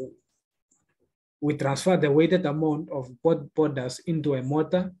 we transfer the weighted amount of both borders into a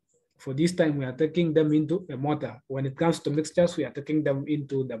mortar. For this time, we are taking them into a mortar. When it comes to mixtures, we are taking them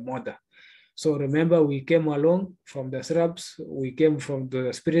into the mortar. So remember, we came along from the syrups, we came from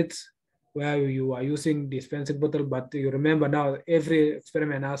the spirits, where you are using dispensing bottle, but you remember now every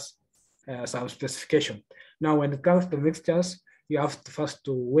experiment has some specification. Now, when it comes to mixtures, you have to first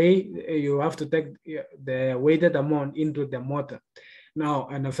to weigh, you have to take the weighted amount into the mortar. Now,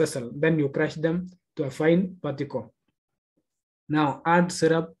 in a vessel, then you crush them to a fine particle. Now, add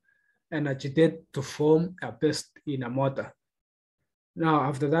syrup and agitate to form a paste in a mortar. Now,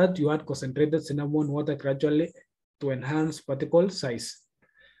 after that, you add concentrated cinnamon water gradually to enhance particle size.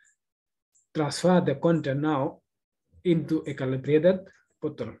 Transfer the content now into a calibrated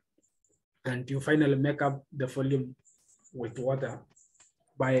bottle. And you finally make up the volume with water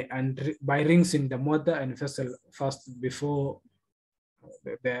by rinsing the mortar and vessel first before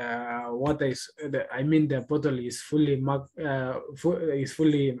the water is, the bottle is fully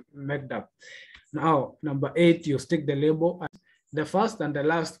made up. Now, number 8, you stick the label. The first and the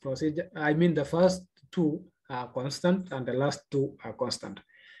last procedure, the first 2 are constant and the last 2 are constant.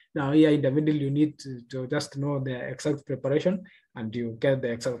 Now here in the middle, you need to just know the exact preparation and you get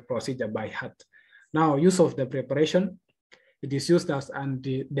the exact procedure by heart. Now, use of the preparation, it is used as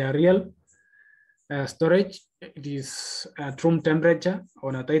antidiarrheal storage. It is at room temperature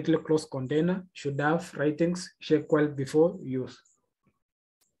on a tightly closed container, should have writings, shake well before use.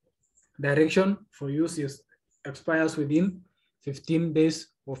 Direction for use is expires within 15 days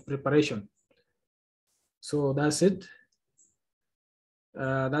of preparation. So that's it.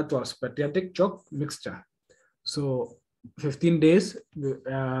 That was patriotic chalk mixture. So 15 days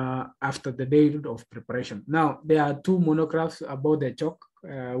after the date of preparation. Now, there are 2 monographs about the chalk,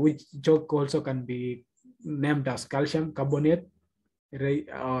 which chalk also can be named as calcium carbonate,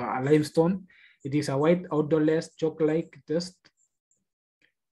 limestone. It is a white odorless chalk-like test.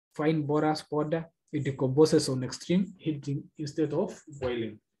 Fine borax powder. It decomposes on extreme heating instead of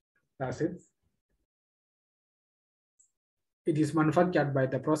boiling. That's it. It is manufactured by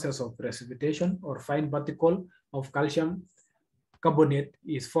the process of precipitation or fine particle of calcium carbonate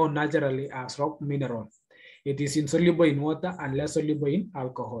is found naturally as rock mineral. It is insoluble in water and less soluble in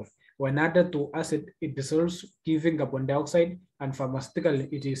alcohol. When added to acid, it dissolves, giving carbon dioxide, and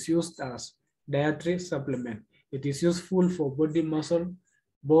pharmaceutically, it is used as dietary supplement. It is useful for body muscle,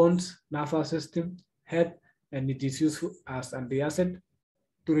 bones, nervous system, head, and it is useful as antacid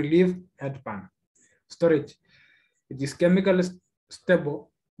to relieve headburn. Storage. It is chemically stable,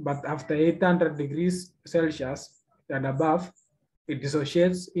 but after 800 degrees Celsius and above, it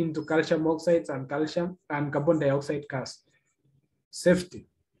dissociates into calcium oxides and calcium and carbon dioxide gas. Safety.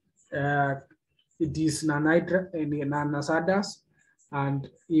 It is non-hazardous, and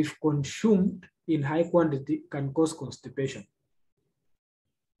if consumed in high quantity, can cause constipation.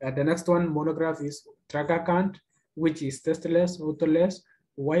 The next one monograph is tragacanth, which is tasteless, odorless,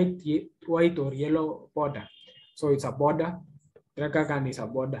 white or yellow powder. So it's a border. Tragacanth is a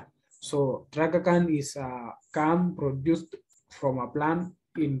border. So tragacanth is a gum produced from a plant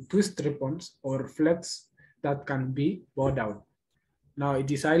in twist ribbons or flakes that can be poured out. Now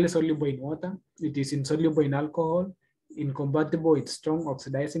it is highly soluble in water. It is insoluble in alcohol, incompatible with strong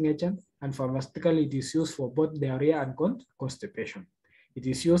oxidizing agent, and pharmaceutically it is used for both diarrhea and constipation. It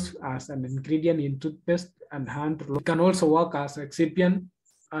is used as an ingredient in toothpaste and hand. It can also work as excipient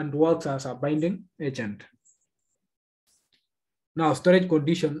and works as a binding agent. Now, storage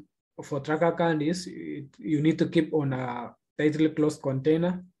condition for tragacanth is you need to keep on a tightly closed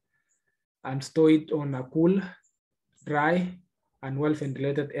container and store it on a cool, dry, and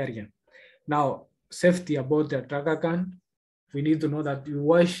well-ventilated area. Now, safety about the tragacanth, we need to know that you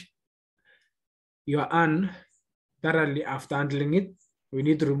wash your hand thoroughly after handling it. We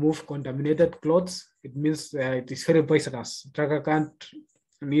need to remove contaminated clothes. It means it is very poisonous. Tragacanth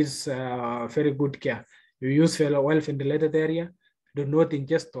needs very good care. You use a well-ventilated area. Do not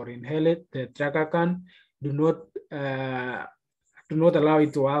ingest or inhale it. The tragacanth, do not allow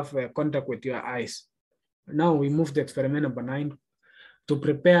it to have contact with your eyes. Now we move to experiment number 9 to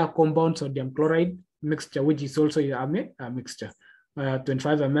prepare compound sodium chloride mixture, which is also a mixture.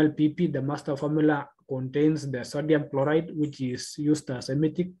 25 ml pp. The master formula contains the sodium chloride, which is used as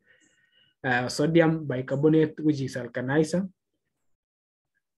emetic, sodium bicarbonate, which is alkanizer,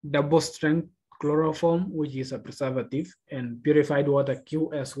 double strength chloroform, which is a preservative, and purified water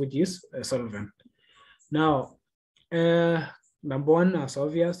QS, which is a solvent. Now, number 1 is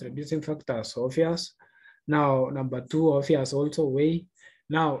obvious, reducing factor is obvious. Now, number 2, obvious also weigh.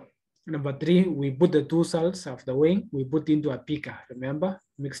 Now, number 3, we put the 2 salts after weighing, we put into a picker. Remember,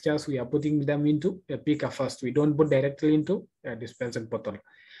 mixtures, we are putting them into a picker first. We don't put directly into a dispensing bottle.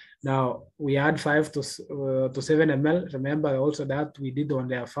 Now, we add 5 to 7 ml. Remember also that we did on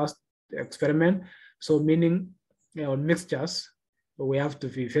the first experiment. So meaning on mixtures, we have to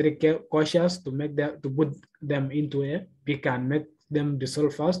be very cautious to put them into a picker and make them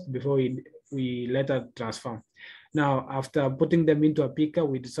dissolve first before we later transform. Now, after putting them into a picker,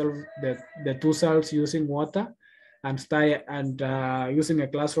 we dissolve the 2 salts using water and stir, and using a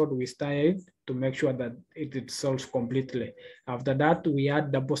glass rod, we stir it to make sure that it dissolves completely. After that, we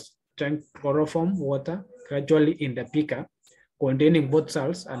add double strength chloroform water gradually in the picker, containing both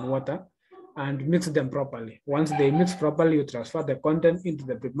salts and water, and mix them properly. Once they mix properly, you transfer the content into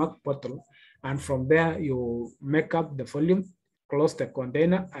the pre-marked bottle, and from there, you make up the volume, close the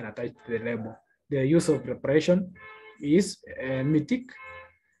container, and attach the label. The use of preparation is emetic.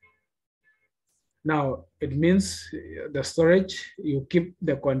 Now, it means the storage, you keep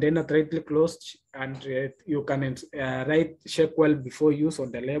the container tightly closed, and you can write shake well before use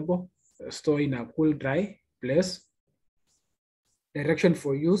on the label, store in a cool, dry place. Direction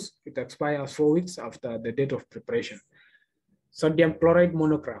for use, it expires 4 weeks after the date of preparation. Sodium chloride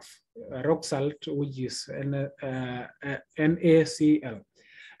monograph, rock salt, which is NaCl.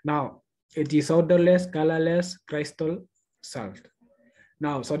 Now, it is odorless, colorless, crystal salt.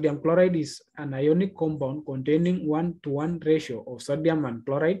 Now, sodium chloride is an ionic compound containing 1:1 ratio of sodium and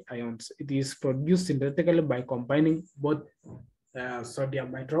chloride ions. It is produced synthetically by combining both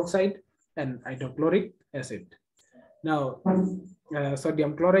sodium hydroxide and hydrochloric acid. Now,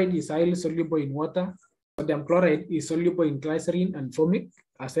 sodium chloride is highly soluble in water. Sodium chloride is soluble in glycerin and formic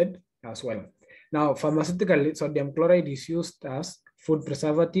acid as well. Now, pharmaceutically, sodium chloride is used as food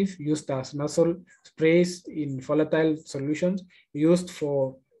preservative, used as nasal sprays in volatile solutions, used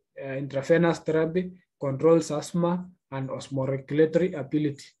for intravenous therapy, controls asthma, and osmoregulatory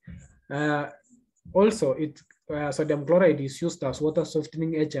ability. Also, sodium chloride is used as water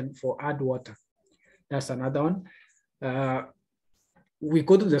softening agent for hard water. That's another one. We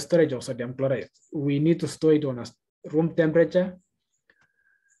go to the storage of sodium chloride. We need to store it on a room temperature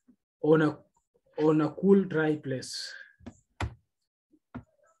on a cool, dry place.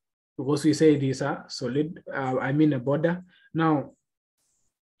 Because we say these are solid, I mean a border. Now,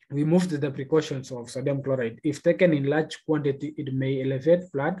 we move to the precautions of sodium chloride. If taken in large quantity, it may elevate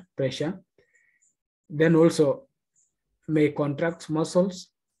blood pressure, then also may contract muscles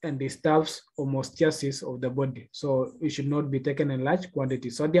and disturbs homeostasis of the body. So it should not be taken in large quantity.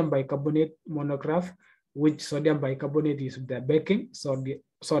 Sodium bicarbonate monograph, which sodium bicarbonate is the baking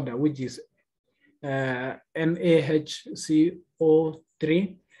soda, which is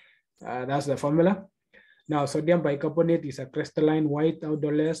NaHCO3. That's the formula. Now, sodium bicarbonate is a crystalline white,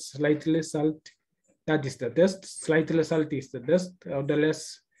 odorless, slightly salt. That is the test. Slightly salty is the test.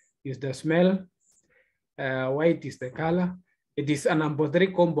 Odorless is the smell. White is the color. It is an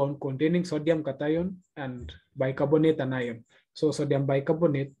amphoteric compound containing sodium cation and bicarbonate anion. So sodium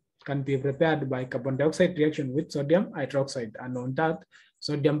bicarbonate can be prepared by carbon dioxide reaction with sodium hydroxide. And on that,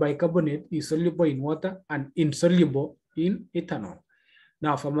 sodium bicarbonate is soluble in water and insoluble in ethanol.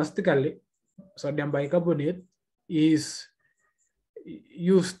 Now, pharmaceutically, sodium bicarbonate is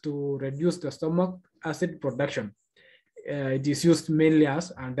used to reduce the stomach acid production. It is used mainly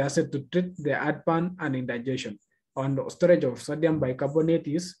as antacid to treat the heartburn and indigestion. On the storage of sodium bicarbonate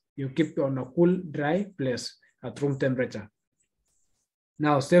is you keep it on a cool, dry place at room temperature.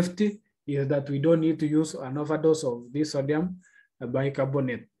 Now, safety is that we don't need to use an overdose of this sodium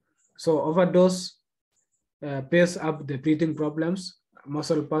bicarbonate. So overdose pairs up the breathing problems,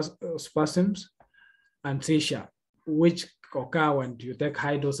 muscle spasms, and seizure, which occur when you take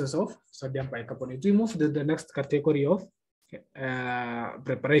high doses of sodium bicarbonate. We move to the next category of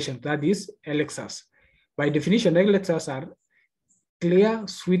preparation, that is elixirs. By definition, elixirs are clear,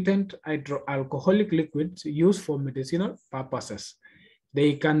 sweetened hydroalcoholic liquids used for medicinal purposes.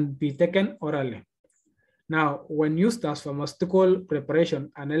 They can be taken orally. Now, when used as pharmaceutical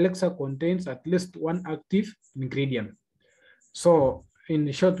preparation, an elixir contains at least one active ingredient. So, in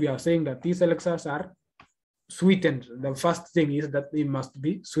short, we are saying that these elixirs are sweetened. The first thing is that they must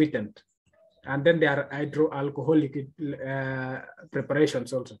be sweetened. And then there are hydroalcoholic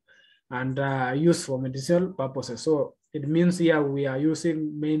preparations also, and used for medicinal purposes. So it means here we are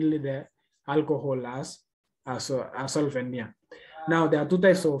using mainly the alcohol as a solvent here. Now there are two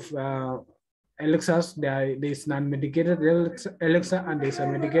types of elixirs. There is non-medicated elixir and there is a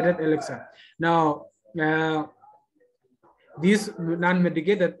medicated elixir. Now, these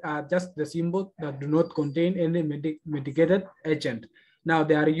non-medicated are just the symbol that do not contain any medicated agent. Now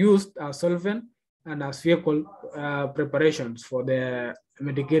they are used as solvent and as vehicle preparations for the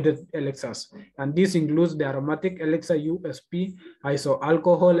medicated elixirs. And this includes the aromatic elixir USP,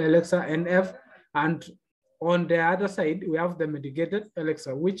 isoalcohol elixir NF, and on the other side, we have the medicated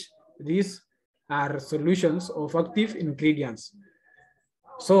elixir, which these are solutions of active ingredients.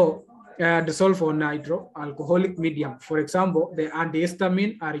 So dissolved on hydroalcoholic medium. For example, the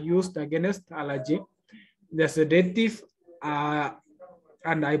antihistamine are used against allergy. The sedative and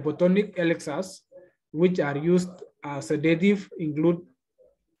hypotonic elixirs, which are used as sedative,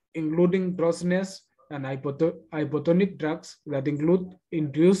 including drowsiness, and hypotonic drugs that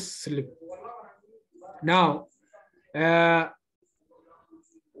induce sleep. Now,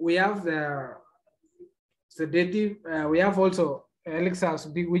 we have the sedative, we have also elixirs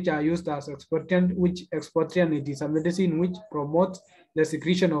which are used as expectorant, it is a medicine which promotes the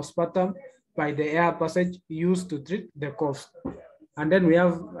secretion of sputum by the air passage used to treat the cough. And then we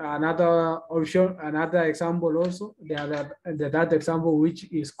have another option, another example also, the third example,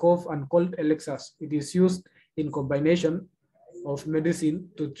 which is cough and cold elixirs. It is used in combination of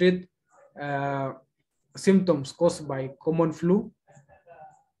medicine to treat symptoms caused by common flu,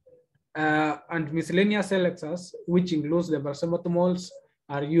 and miscellaneous elixirs, which includes the paracetamol,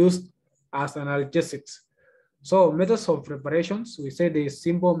 are used as analgesics. So methods of preparations, we say there is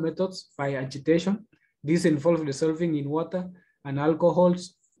simple methods by agitation. This involves dissolving in water and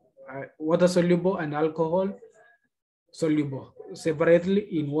alcohols, water soluble and alcohol soluble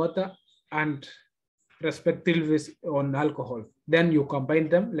separately in water and respectively on alcohol. Then you combine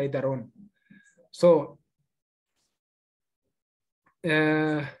them later on. So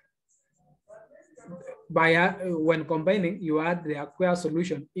when combining, you add the aqueous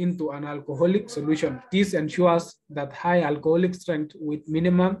solution into an alcoholic solution. This ensures that high alcoholic strength with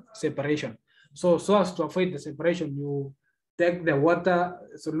minimum separation. So as to avoid the separation, you take the water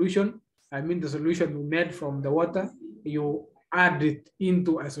solution, the solution you made from the water, you add it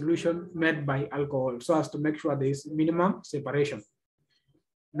into a solution made by alcohol, so as to make sure there is minimum separation.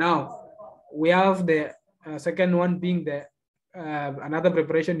 Now, we have the second one being the another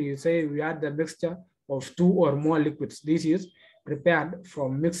preparation. You say we add the mixture of 2 or more liquids. This is prepared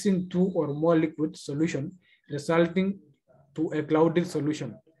from mixing 2 or more liquid solution, resulting to a clouded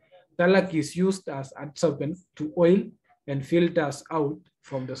solution. Talc is used as adsorbent to oil and filters out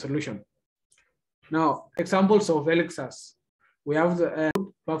from the solution. Now, examples of elixirs. We have the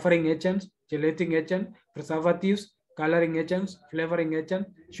buffering agents, gelating agent, preservatives, coloring agents, flavoring agent,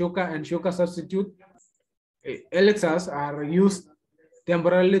 sugar and sugar substitute. Elixirs are used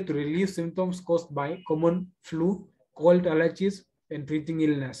temporarily to relieve symptoms caused by common flu, cold, allergies, and treating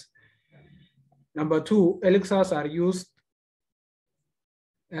illness. Number 2, elixirs are used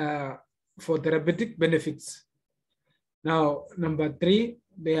for therapeutic benefits. Now, number 3,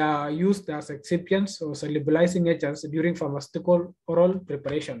 they are used as excipients or solubilizing agents during pharmaceutical oral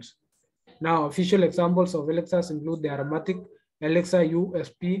preparations. Now, official examples of elixirs include the aromatic elixir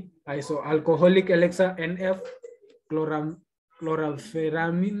USP, isoalcoholic elixir NF,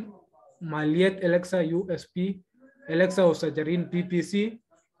 chlorampheniramine maleate elixir USP, elixir of saccharin PPC,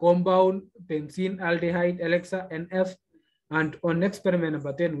 compound benzene aldehyde elixir NF, and on experiment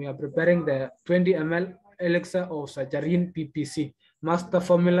number 10, we are preparing the 20 ml elixir of saccharin PPC. Master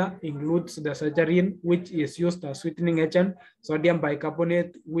formula includes the saccharin, which is used as sweetening agent, sodium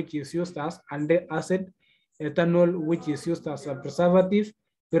bicarbonate, which is used as antacid, ethanol, which is used as a preservative,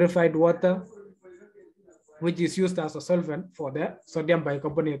 purified water, which is used as a solvent for the sodium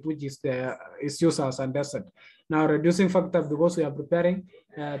bicarbonate, which is used as antacid. Now, reducing factor, because we are preparing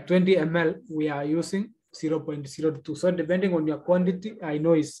 20 ml, we are using 0.02. So depending on your quantity, I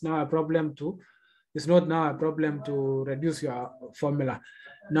know it's now a problem to, it's not now a problem to reduce your formula.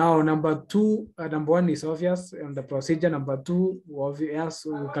 Now, number 1 is obvious, and the procedure number 2, obvious,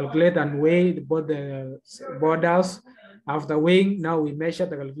 we calculate and weigh both the borders. After weighing, now we measure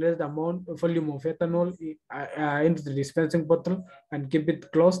the calculated volume of ethanol into the dispensing bottle and keep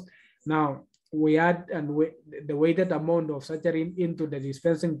it closed. Now, we add the weighted amount of saccharin into the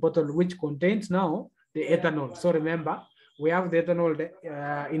dispensing bottle, which contains now the ethanol. So remember, we have the ethanol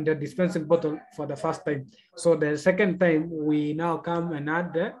in the dispensing bottle for the first time. So the second time, we now come and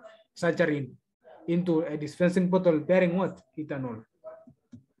add the saccharin into a dispensing bottle bearing what? Ethanol.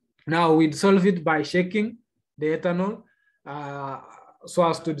 Now we dissolve it by shaking the ethanol so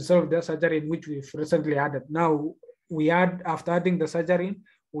as to dissolve the saccharin which we've recently added. Now we add, after adding the saccharin,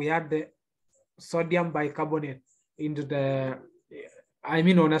 we add the sodium bicarbonate into the, I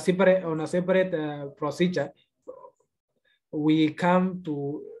mean on a separate procedure. We come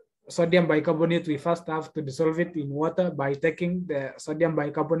to sodium bicarbonate. We first have to dissolve it in water by taking the sodium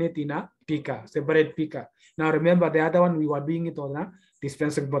bicarbonate in a beaker, separate beaker. Now remember, the other one we were doing it on a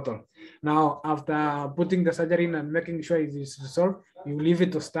dispensing bottle. Now after putting the saccharin and making sure it is dissolved, you leave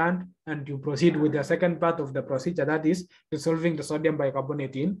it to stand and you proceed with the second part of the procedure, that is dissolving the sodium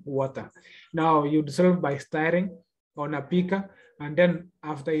bicarbonate in water. Now you dissolve by stirring on a beaker, and then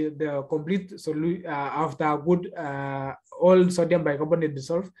after the complete solution, after good all sodium bicarbonate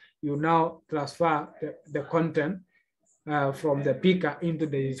dissolved, you now transfer the content from the beaker into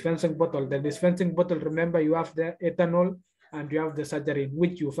the dispensing bottle. The dispensing bottle, remember, you have the ethanol and you have the saccharin,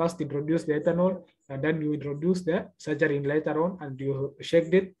 which you first introduce the ethanol and then you introduce the saccharin later on, and you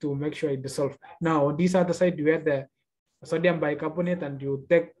shake it to make sure it dissolves. Now on this other side, you have the sodium bicarbonate, and you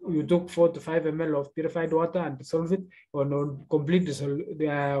took 4 to 5 ml of purified water and dissolve it on complete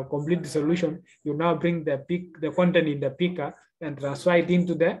dissolution. You now bring the content in the beaker and transfer it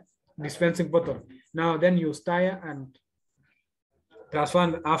into the dispensing bottle. Now then you stir and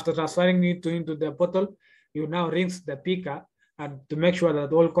transfer. After transferring it into the bottle, you now rinse the beaker and to make sure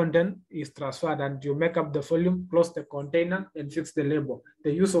that all content is transferred, and you make up the volume, close the container, and fix the label.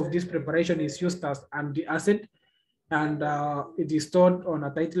 The use of this preparation is used as antacid, and it is stored on a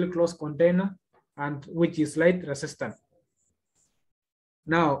tightly closed container and which is light resistant.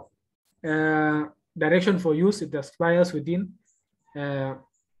 Now, direction for use, it expires within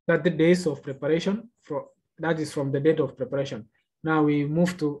 30 days of preparation, that is from the date of preparation. Now we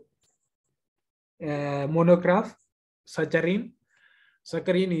move to monograph. Saccharin.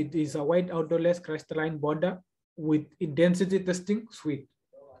 Saccharin, it is a white odorless crystalline border with intensity testing sweet.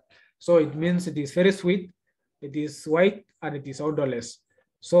 So it means it is very sweet, it is white, and it is odorless.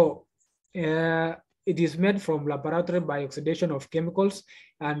 So it is made from laboratory by oxidation of chemicals,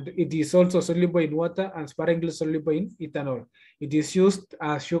 and it is also soluble in water and sparingly soluble in ethanol. It is used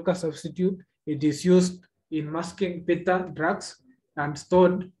as sugar substitute. It is used in masking bitter drugs and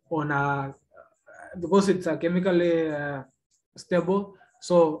stored on a, because it's a chemically stable,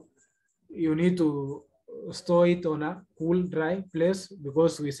 so you need to store it on a cool, dry place,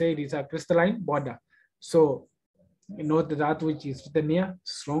 because we say it is a crystalline border. So note that which is written here,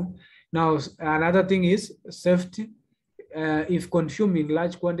 strong. Now, another thing is safety. If consuming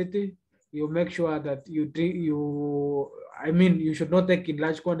large quantity, you make sure that you should not take in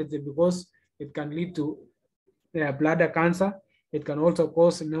large quantity because it can lead to bladder cancer. It can also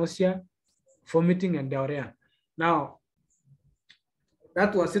cause nausea, vomiting, and diarrhea. Now,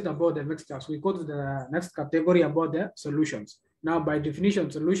 that was it about the mixtures. We go to the next category about the solutions. Now, by definition,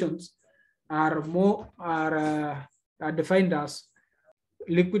 solutions are defined as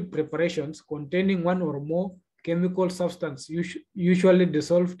liquid preparations containing one or more chemical substance, usually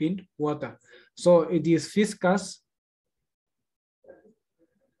dissolved in water. So it is viscous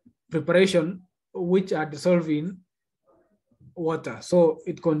preparation which are dissolved in water. So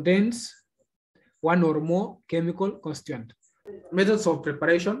it contains one or more chemical constituent. Methods of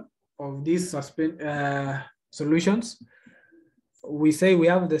preparation of these solutions. We say we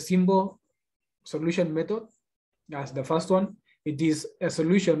have the simple solution method as the first one. It is a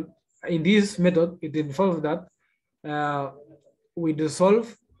solution. In this method, it involves that we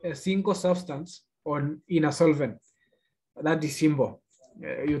dissolve a single substance in a solvent. That is simple.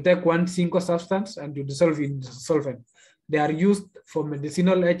 You take one single substance and you dissolve in the solvent. They are used for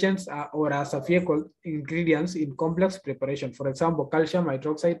medicinal agents or as a vehicle ingredients in complex preparation. For example, calcium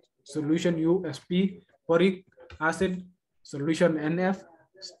hydroxide solution USP, boric acid solution NF,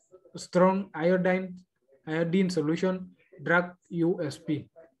 strong iodine solution drug USP.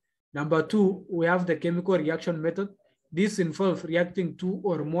 Number two, we have the chemical reaction method. This involves reacting two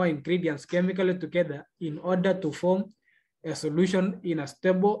or more ingredients chemically together in order to form a solution in a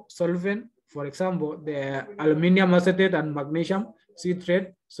stable solvent. For example, the aluminum acetate and magnesium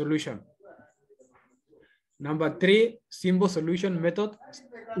citrate solution. Number three, simple solution method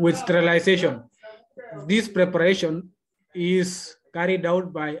with sterilization. This preparation is carried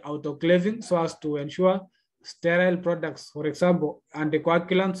out by autoclaving so as to ensure sterile products. For example,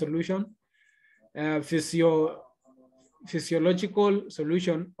 anticoagulant solution, physiological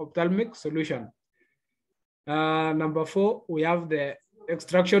solution, ophthalmic solution. Number four, we have the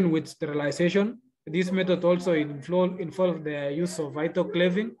extraction with sterilization. This method also involves the use of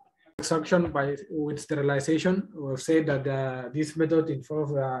autoclaving. Extraction with sterilization. We'll say that this method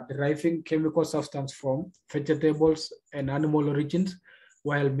involves deriving chemical substance from vegetables and animal origins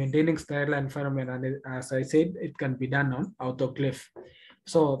while maintaining sterile environment. And as I said, it can be done on autoclave.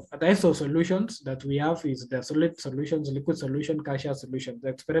 So types of solutions that we have is the solid solutions, liquid solution, gaseous solution. The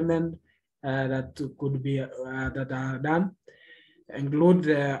experiment that could be that are done include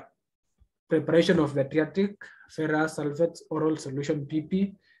the preparation of the triatic ferrous sulfate oral solution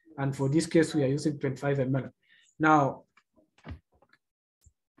PP, and for this case we are using 25 ml. Now,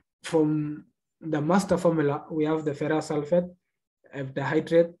 from the master formula, we have the ferrous sulfate, the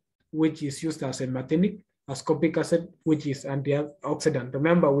hydrate, which is used as a methanic, ascorbic acid, which is antioxidant.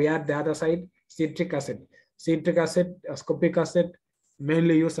 Remember, we had the other side, citric acid. Citric acid, ascorbic acid,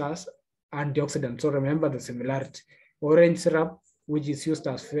 mainly used as antioxidant. So remember the similarity. Orange syrup, which is used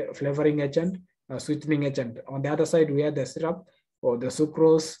as flavoring agent, sweetening agent. On the other side, we have the syrup or the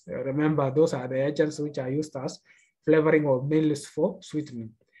sucrose. Remember, those are the agents which are used as flavoring or mainly for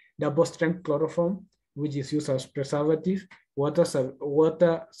sweetening. Double strength chloroform, which is used as preservative,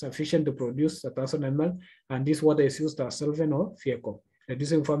 water sufficient to produce 1,000 ml, and this water is used as solvent or vehicle.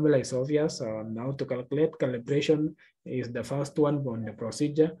 Reducing formula is obvious. Now to calculate, calibration is the first one on the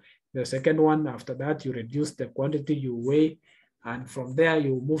procedure. The second one, after that, you reduce the quantity, you weigh, and from there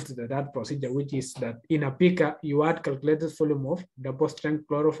you move to the third procedure, which is that in a picker, you add calculated volume of double strength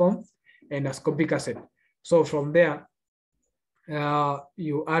chloroform and ascorbic acid. So from there,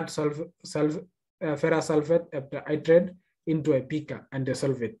 you add ferrous sulfate hydrate into a picker and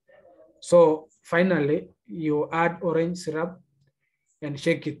dissolve it. So finally, you add orange syrup and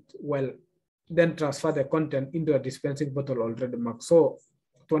shake it well, then transfer the content into a dispensing bottle already marked. So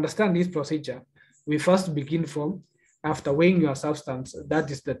to understand this procedure, we first begin from after weighing your substance, that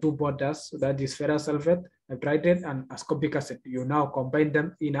is the two powders, that is ferrous sulfate, hydrated, and ascorbic acid. You now combine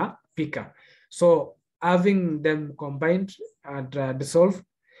them in a picker. So having them combined and dissolved,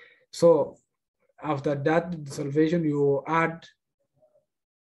 so after that dissolution, you add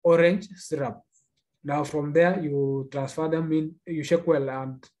orange syrup. Now from there, you transfer them in, you shake well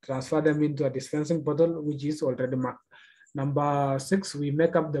and transfer them into a dispensing bottle, which is already marked. Number 6, we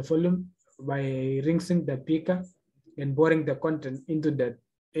make up the volume by rinsing the picker and pouring the content into the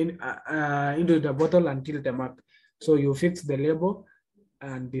bottle until the mark. So you fix the label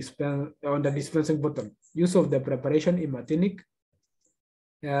and dispense on the dispensing bottle. Use of the preparation in methanic.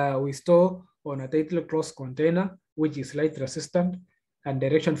 We store on a tightly closed container, which is light resistant, and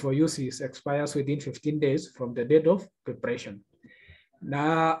direction for use expires within 15 days from the date of preparation.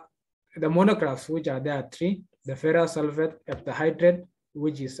 Now, the monographs, which are there, 3, the ferrous sulfate heptahydrate,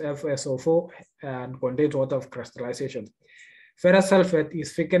 which is FSO4 and contains water of crystallization. Ferrous sulfate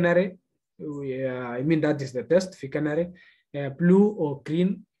is thickenery. I mean, that is the test, thickenery. Blue or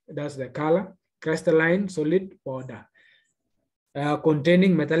green, that's the color. Crystalline, solid powder.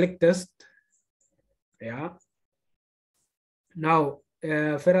 Containing metallic test. Yeah. Now,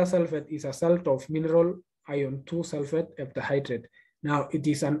 ferrous sulfate is a salt of mineral iron 2 sulfate heptahydrate. Now, it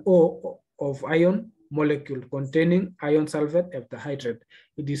is an O of iron molecule containing iron sulfate heptahydrate.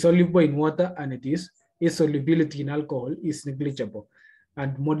 It is soluble in water and its solubility in alcohol is negligible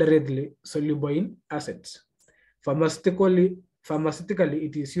and moderately soluble in acids. Pharmaceutically,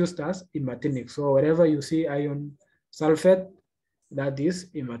 it is used as imatinic. So wherever you see iron sulfate, that is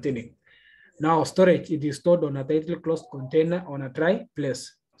imatinic. Now storage, it is stored on a tightly closed container on a dry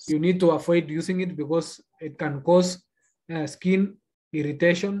place. You need to avoid using it because it can cause skin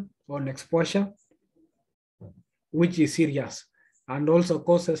irritation on exposure, which is serious, and also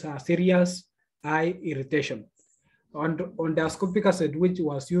causes a serious eye irritation. On the ascorbic acid, which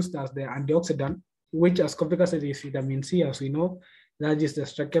was used as the antioxidant, which ascorbic acid is vitamin C, as we know, that is the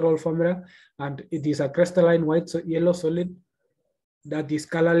structural formula, and it is a crystalline white yellow solid that is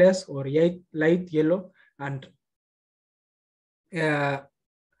colorless or light yellow, and it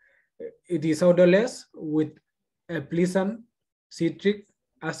is odorless with a pleasant citric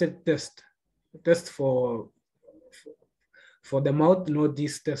acid test for the mouth. Note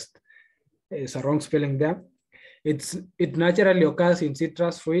this test is a wrong spelling there. It naturally occurs in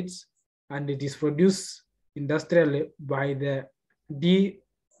citrus fruits, and it is produced industrially by the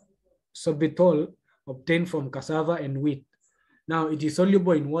D-sorbitol obtained from cassava and wheat. Now, it is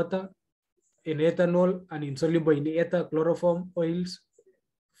soluble in water, in ethanol, and insoluble in ether, chloroform, oils,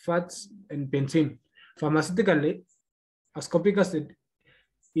 fats, and benzene. Pharmaceutically, ascorbic acid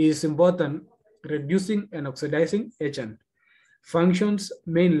is important reducing and oxidizing agent. Functions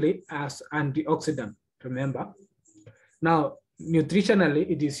mainly as antioxidant, remember. Now, nutritionally,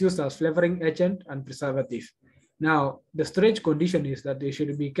 it is used as flavoring agent and preservative. Now, the storage condition is that they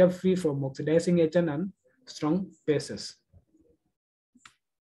should be kept free from oxidizing agent and strong bases.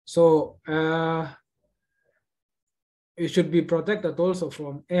 So it should be protected also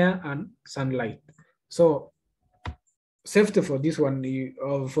from air and sunlight. So safety for this one,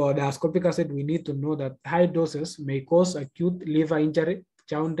 for the ascorbic acid, we need to know that high doses may cause acute liver injury,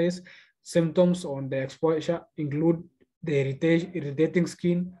 jaundice. Symptoms on the exposure include the irritating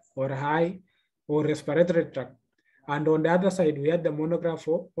skin or eye or respiratory tract. And on the other side, we had the monograph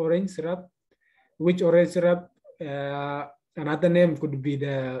for orange syrup, which orange syrup, another name could be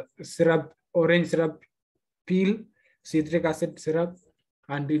the syrup, orange syrup peel, citric acid syrup,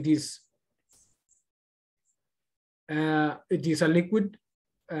 and it is a liquid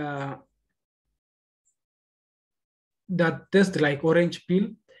that tastes like orange peel.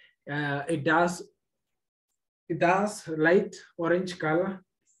 It does light orange color.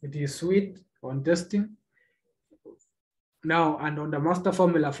 It is sweet on tasting. Now, and on the master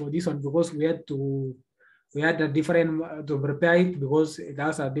formula for this one, because we had a different to prepare it because it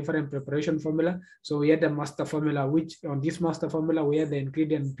has a different preparation formula. So we had a master formula, which on this master formula, we had the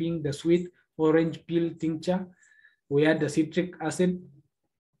ingredient being the sweet orange peel tincture. We had the citric acid,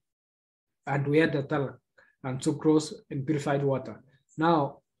 and we had the talc and sucrose and purified water.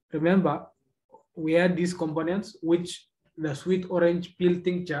 Now, remember, we had these components, which the sweet orange peel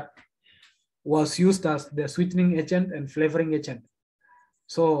tincture was used as the sweetening agent and flavoring agent.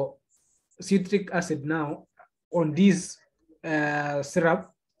 So citric acid now on this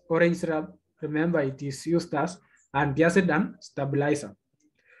syrup, orange syrup, remember it is used as antacid and stabilizer.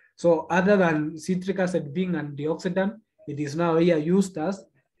 So other than citric acid being an antioxidant, it is now here used as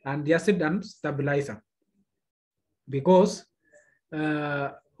antacid and stabilizer. Because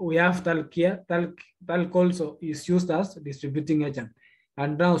we have talc here, talc also is used as distributing agent.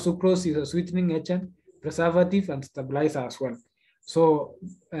 And now sucrose is a sweetening agent, preservative, and stabilizer as well. So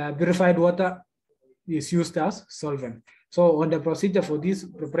purified water is used as solvent. So on the procedure for this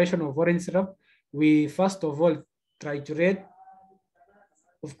preparation of orange syrup, we first of all triturate.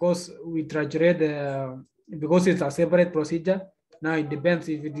 Of course, we triturate because it's a separate procedure. Now it depends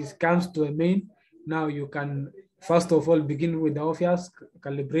if it comes to a main. Now you can first of all begin with the obvious,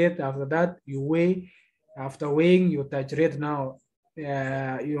 calibrate. After that, you weigh. After weighing, you triturate. Now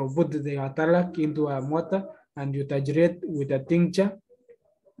you put the talc into a mortar and you triturate with a tincture.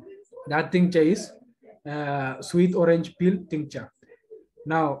 That tincture is sweet orange peel tincture.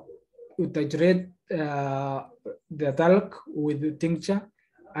 Now you triturate the talc with the tincture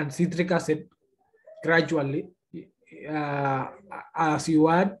and citric acid gradually as you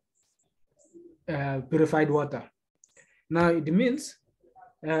add purified water. Now it means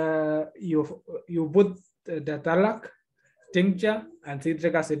you put the tarlac, tincture, and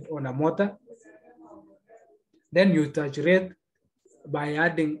citric acid on a mortar. Then you saturate by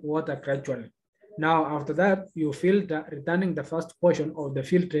adding water gradually. Now, after that, you filter, returning the first portion of the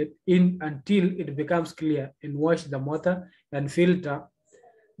filtrate in until it becomes clear, and wash the mortar and filter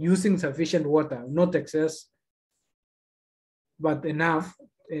using sufficient water, not excess, but enough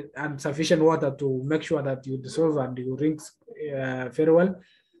and sufficient water to make sure that you dissolve and you rinse very well,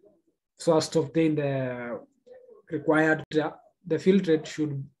 so as to obtain the required. The filtrate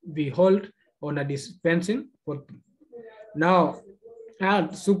should be held on a dispensing pot. Now,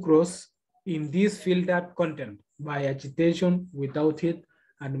 add sucrose in this filtered content by agitation without heat,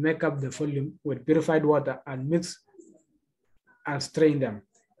 and make up the volume with purified water and mix and strain them.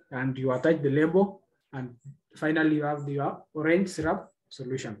 And you attach the label, and finally you have your orange syrup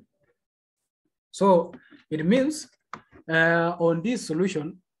solution. So it means on this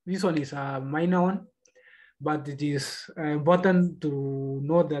solution, this one is a minor one, but it is important to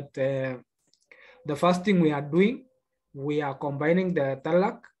know that the first thing we are doing, we are combining the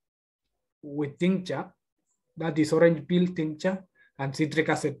tarlac with tincture, that is orange peel tincture and citric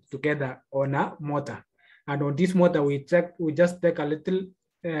acid together on a mortar. And on this mortar, we just take a little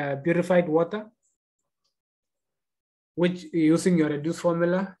purified water, which using your reduced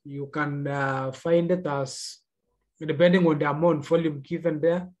formula, you can find it as, depending on the amount volume given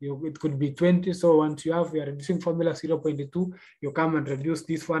there, it could be 20. So once you have your reducing formula 0.2, you come and reduce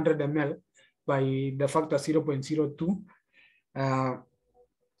this 400 ml by the factor 0.02,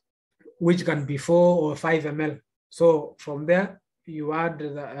 which can be 4 or 5 ml. So from there, you add,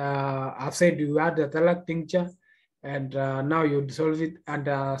 I've said you add the tarlac tincture, and now you dissolve it,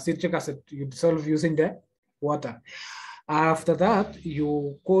 and citric acid, you dissolve using the water. After that,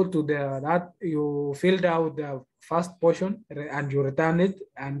 you go to you filled out the first portion and you return it.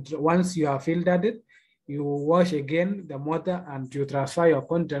 And once you have filtered it, you wash again the mortar and you transfer your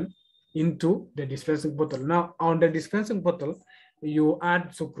content into the dispensing bottle. Now, on the dispensing bottle, you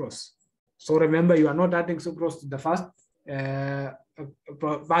add sucrose. So remember, you are not adding sucrose to the first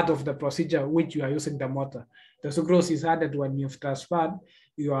part of the procedure which you are using the mortar. The sucrose is added when you've transferred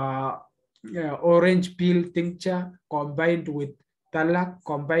your orange peel tincture combined with tarlac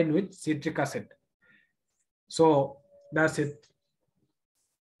combined with citric acid. So that's it.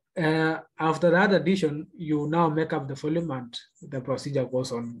 After that addition, you now make up the volume and the procedure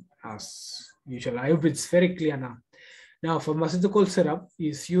goes on as usual. I hope it's very clear now. Now, pharmaceutical syrup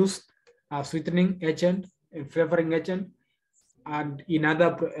is used as sweetening agent, and flavoring agent, and in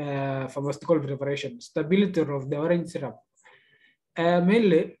other pharmaceutical preparations. Stability of the orange syrup.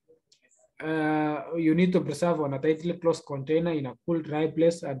 Mainly, you need to preserve on a tightly closed container in a cool, dry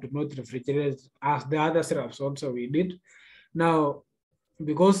place and do not refrigerate, as the other syrups also we did. Now,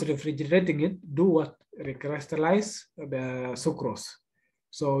 because refrigerating it, do what? Recrystallize the sucrose.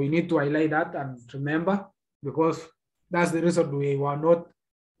 So you need to highlight that and remember, because that's the reason we were not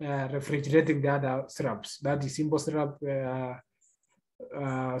refrigerating the other syrups. That is simple syrup,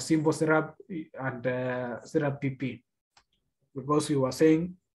 and syrup PP. Because we were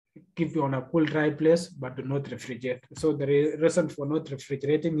saying, keep it on a cool, dry place, but do not refrigerate. So the reason for not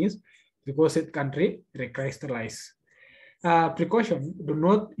refrigerating is because it can recrystallize. Precaution, do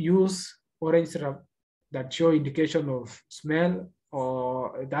not use orange syrup that show indication of smell,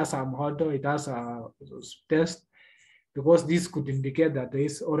 or it has some odor, it has a taste, because this could indicate that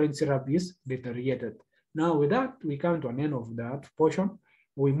this orange syrup is deteriorated. Now with that, we come to an end of that portion.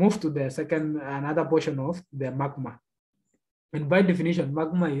 We move to the another portion of the magma. And by definition,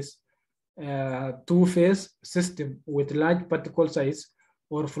 magma is a two-phase system with large particle size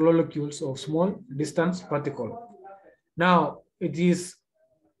or molecules of small distance particle. Now, it is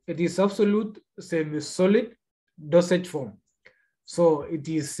absolute semi-solid dosage form. So it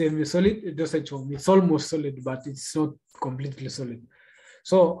is semi-solid dosage form. It's almost solid, but it's not completely solid.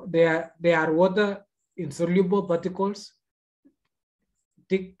 So they are water insoluble particles,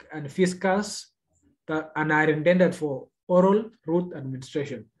 thick and viscous, and are intended for oral route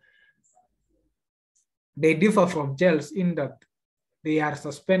administration. They differ from gels in that they are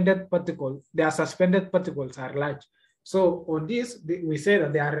suspended particles. Their suspended particles are large. So on this, we say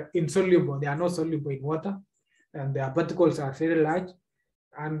that they are insoluble. They are not soluble in water, and their particles are very large,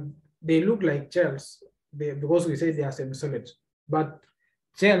 and they look like gels because we say they are semi-solid. But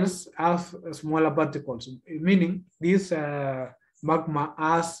gels have smaller particles, meaning this magma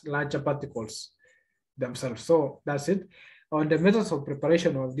has larger particles themselves. So that's it. On the methods of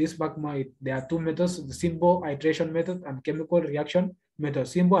preparation of this magma, there are two methods, the simple hydration method and chemical reaction method.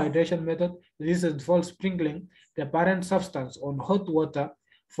 Simple hydration method, this involves sprinkling the parent substance on hot water.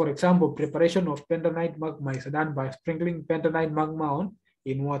 For example, preparation of bentonite magma is done by sprinkling bentonite magma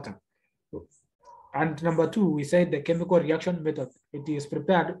in water. And number two, we said the chemical reaction method. It is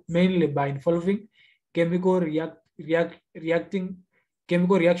prepared mainly by involving chemical reaction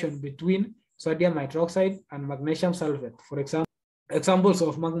between sodium hydroxide and magnesium sulfate. For example, examples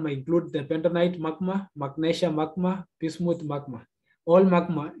of magma include the bentonite magma, magnesia magma, bismuth magma. All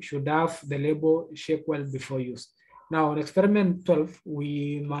magma should have the label shake well before use. Now on experiment 12,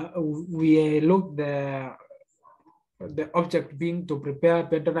 we looked the object being to prepare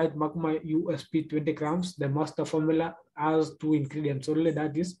bentonite magma USP 20 grams. The master formula has two ingredients only,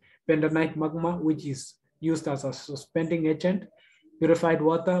 that is bentonite magma, which is used as a suspending agent, purified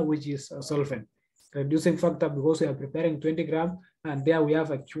water, which is a solvent. Reducing factor, because we are preparing 20 grams, and there we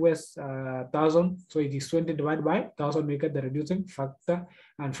have a QS 1000, so it is 20 divided by 1000, we get the reducing factor,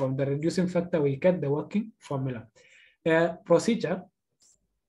 and from the reducing factor, we get the working formula. Procedure,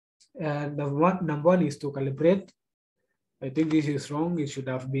 number one is to calibrate. I think this is wrong. It should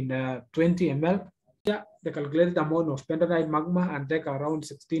have been 20 ml. Yeah, the calculated amount of bentonite magma and take around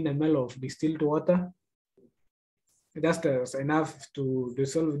 16 ml of distilled water. That's enough to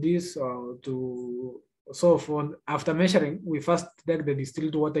dissolve this. After measuring, we first take the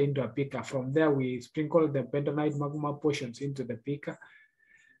distilled water into a beaker. From there, we sprinkle the bentonite magma portions into the beaker.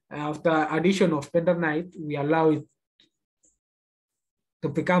 After addition of bentonite, we allow it to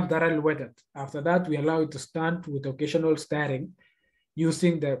become thoroughly wetted. After that, we allow it to stand with occasional stirring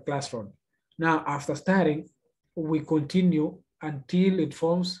using the glass rod. Now, after stirring, we continue until it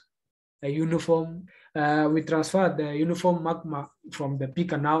forms a uniform. We transfer the uniform magma from the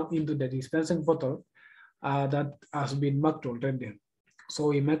beaker now into the dispensing bottle that has been marked already. So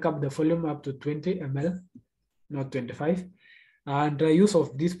we make up the volume up to 20 ml, not 25. And the use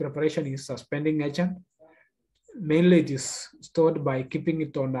of this preparation is suspending agent. Mainly it is stored by keeping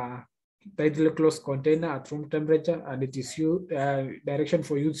it on a tightly closed container at room temperature, and it is direction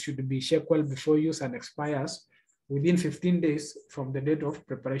for use should be shake well before use and expires within 15 days from the date of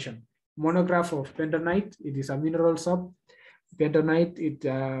preparation. Monograph of bentonite, it is a mineral salt. Bentonite, it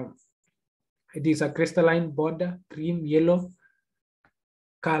is a crystalline border, cream yellow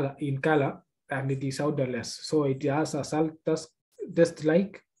color and it is odorless. So it has a salt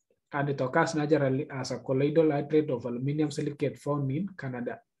dust-like, and it occurs naturally as a colloidal hydrate of aluminum silicate found in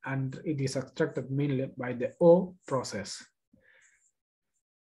Canada, and it is extracted mainly by the O process.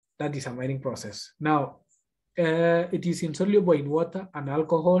 That is a mining process. Now, it is insoluble in water and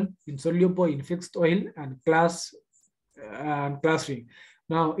alcohol, insoluble in fixed oil and class ring.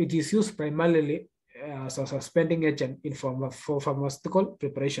 Now, it is used primarily as a suspending agent for pharmaceutical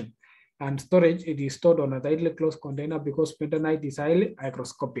preparation. And storage, it is stored on a tightly closed container because bentonite is highly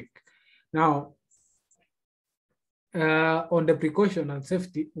hygroscopic. Now, on the precaution and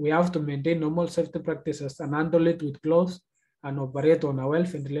safety, we have to maintain normal safety practices and handle it with gloves and operate on a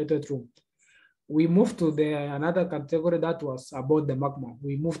well-ventilated room. We move to another category that was about the magma.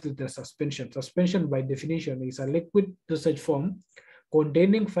 We move to the suspension. Suspension, by definition, is a liquid dosage form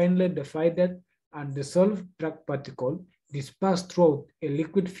containing finely divided and dissolved drug particle dispersed throughout a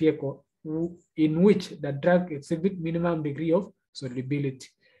liquid vehicle in which the drug exhibits minimum degree of solubility.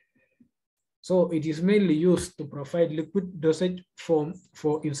 So it is mainly used to provide liquid dosage form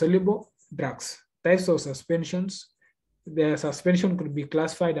for insoluble drugs. Types of suspensions. The suspension could be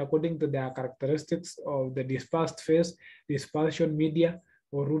classified according to their characteristics of the dispersed phase, dispersion media,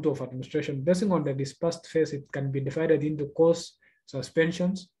 or route of administration. Based on the dispersed phase, it can be divided into coarse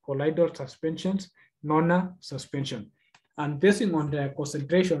suspensions, colloidal suspensions, nona suspension. And based on the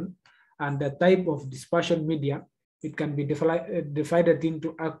concentration and the type of dispersion media, it can be divided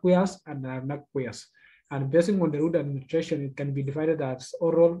into aqueous and anaqueous. And based on the route administration, it can be divided as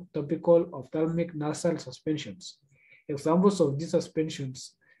oral, topical, ophthalmic, nasal suspensions. Examples of these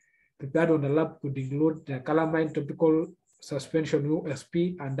suspensions prepared on the lab could include the calamine topical suspension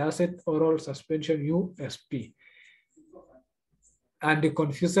USP and acid oral suspension USP, and the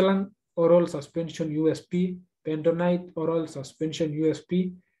confusilan oral suspension USP, bentonite oral suspension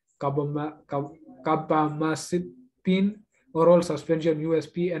USP, carbamazepine oral suspension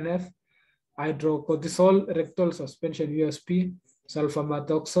USP NF, hydrocortisol rectal suspension USP,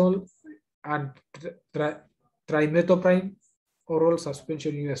 sulfamethoxazole, and trimethoprim oral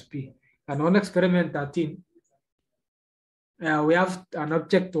suspension USP. And on experiment 13, we have an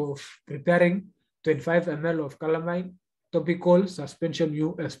object of preparing 25 ml of calamine topical suspension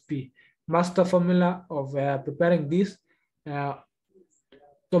USP. Master formula of preparing this uh,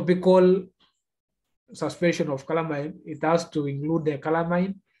 topical suspension of calamine, it has to include the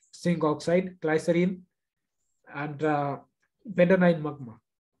calamine, zinc oxide, glycerin, and bentonite magma.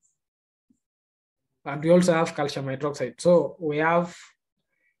 And we also have calcium hydroxide. So we have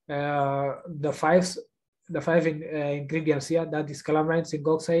the five ingredients here, that is calamine, zinc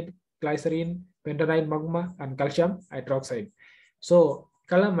oxide, glycerin, bentonite magma, and calcium hydroxide. So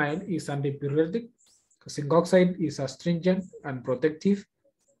calamine is antidiuretic, zinc oxide is astringent and protective,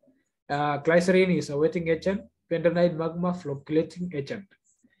 glycerin is a wetting agent, bentonite magma flocculating agent,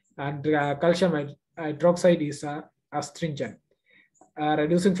 and calcium hydroxide is astringent.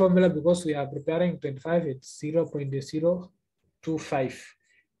 Reducing formula, because we are preparing 25, it's 0.025.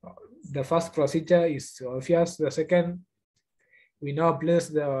 The first procedure is obvious. The second, we now place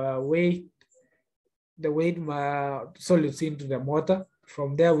the weight solids into the mortar.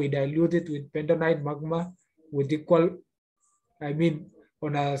 From there, we dilute it with bentonite magma with equal,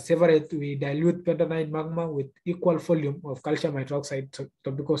 on a separate, we dilute bentonite magma with equal volume of calcium hydroxide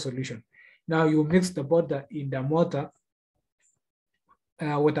topical solution. Now you mix the powder in the mortar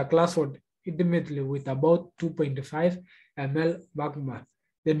with a glass rod intimately with about 2.5 ml magma.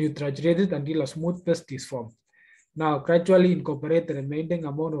 Then you triturate it until a smooth paste is formed. Now gradually incorporate the remaining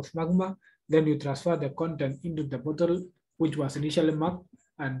amount of magma. Then you transfer the content into the bottle, which was initially marked,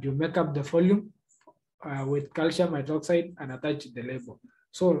 and you make up the volume with calcium hydroxide and attach the label.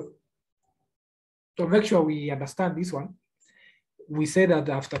 So to make sure we understand this one, we say that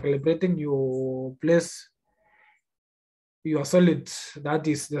after calibrating, you place your solids, that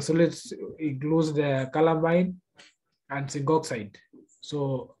is the solids includes the calamine and zinc oxide.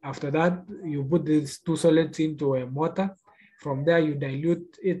 So after that, you put these two solids into a mortar. From there, you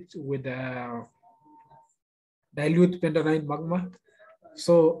dilute it with dilute bentonite magma.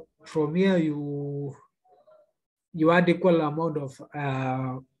 So from here, you add equal amount of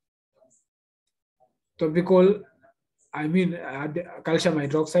topical, calcium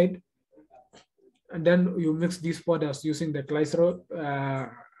hydroxide, and then you mix these powders using the glass rod.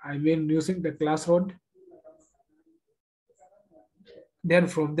 Using the glass rod. Then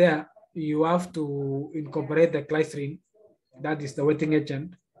from there, you have to incorporate the glycerin, that is the wetting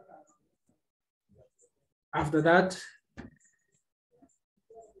agent. After that,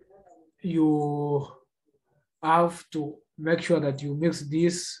 you have to make sure that you mix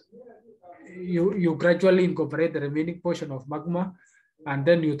this. You gradually incorporate the remaining portion of magma, and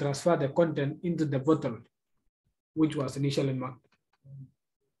then you transfer the content into the bottle, which was initially marked.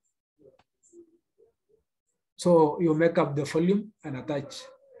 So you make up the volume and attach.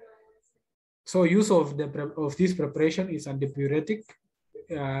 So use of this preparation is antidiuretic.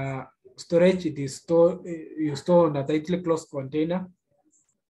 Storage, it is you store in a tightly closed container.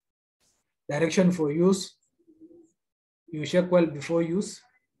 Direction for use, you shake well before use.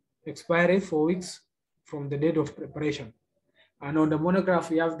 Expiry 4 weeks from the date of preparation. And on the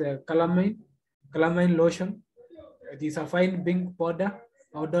monograph, we have the calamine lotion. It is a fine pink powder,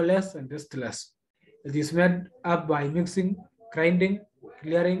 odorless and tasteless. It is made up by mixing, grinding,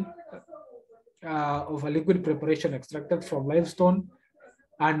 clearing of a liquid preparation extracted from limestone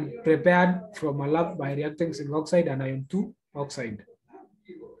and prepared from a lab by reacting zinc oxide and iron 2 oxide.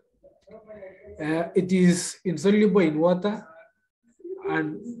 It is insoluble in water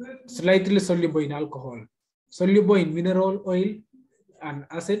and slightly soluble in alcohol, soluble in mineral oil and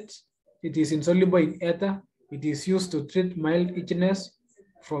acids. It is insoluble in ether. It is used to treat mild itchiness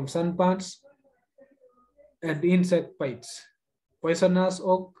from sunburns and insect bites, poisonous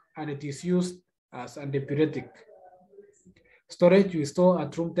oak, and it is used as antidiuretic. Storage, we store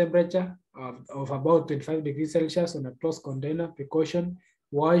at room temperature of about 25 degrees Celsius on a closed container. Precaution,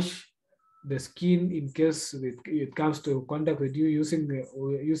 wash the skin in case it comes to contact with you using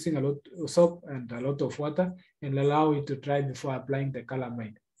a lot of soap and a lot of water, and allow it to dry before applying the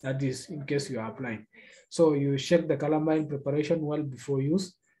calamine. That is in case you are applying. So you check the calamine preparation well before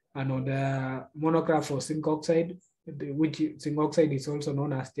use. And on the monograph for zinc oxide, which zinc oxide is also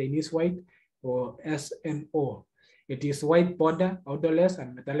known as Chinese white or SNO. It is white powder, odorless,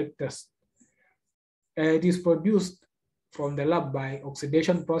 and metallic test. It is produced from the lab by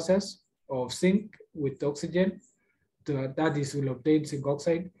oxidation process of zinc with oxygen. That is will obtain zinc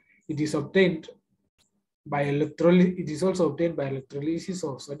oxide. It is obtained by electrolysis. It is also obtained by electrolysis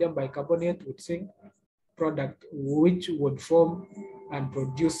of sodium bicarbonate with zinc product, which would form and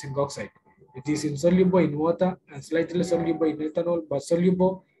produce zinc oxide. It is insoluble in water and slightly soluble in ethanol, but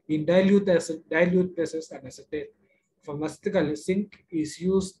soluble in dilute bases and acetate. Pharmaceutical zinc is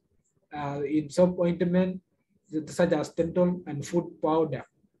used in soap ointment such as dental and food powder.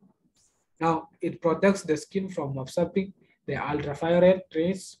 Now, it protects the skin from absorbing the ultraviolet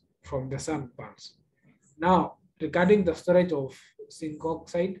rays from the sun burns. Now, regarding the storage of zinc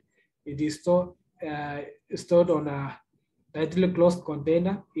oxide, it is stored on a tightly closed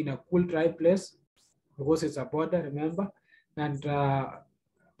container in a cool, dry place because it's a border, remember, and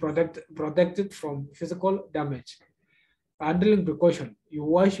protected from physical damage. Handling precaution, you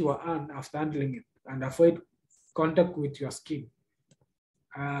wash your hand after handling it and avoid contact with your skin.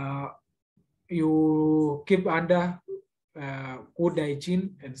 You keep under good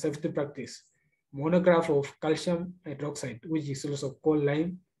hygiene and safety practice. Monograph of calcium hydroxide, which is also called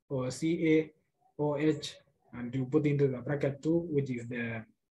lime or CaOH, and you put into the bracket 2, which is the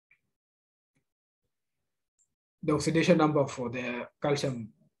oxidation number for the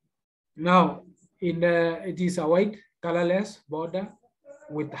calcium. Now, it is a white, colorless border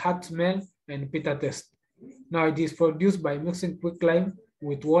with hot smell and bitter taste. Now, it is produced by mixing quicklime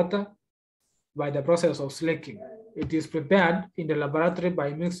with water by the process of slaking. It is prepared in the laboratory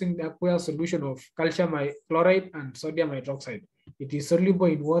by mixing the aqueous solution of calcium chloride and sodium hydroxide. It is soluble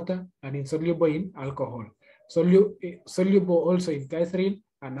in water and insoluble in alcohol. Soluble also in glycerin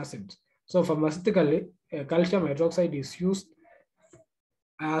and acids. So pharmaceutically, calcium hydroxide is used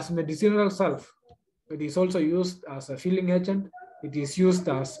as medicinal salve. It is also used as a filling agent. It is used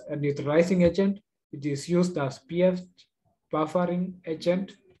as a neutralizing agent. It is used as pH buffering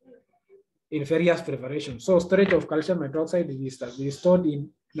agent in various preparations. So storage of calcium hydroxide is stored in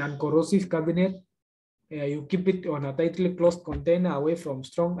non-corrosive cabinet. You keep it on a tightly closed container away from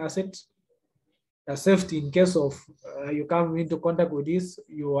strong acids. Safety in case of you come into contact with this,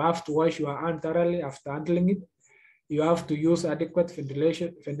 you have to wash your hand thoroughly after handling it. You have to use adequate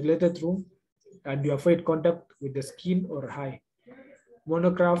ventilated room, and you avoid contact with the skin or eye.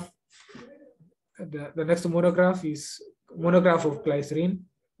 Monograph, the next monograph is monograph of glycerin,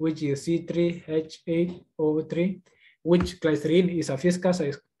 which is C3H8O3, which glycerin is a viscous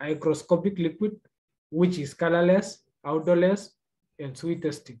hygroscopic liquid, which is colorless, odorless, and sweet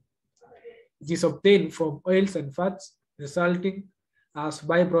tasting. It is obtained from oils and fats, resulting as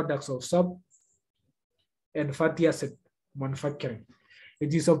byproducts of soap and fatty acid manufacturing.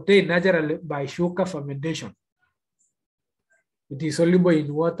 It is obtained naturally by sugar fermentation. It is soluble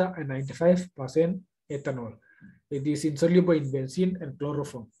in water and 95% ethanol. It is insoluble in benzene and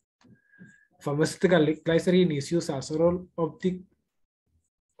chloroform. Pharmaceutically, glycerin is used as oral,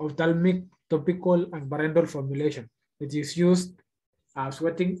 ophthalmic, topical, and parenteral formulation. It is used as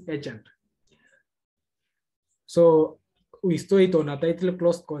wetting agent. So we store it on a tightly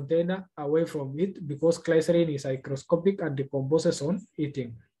closed container away from it because glycerin is hygroscopic and decomposes on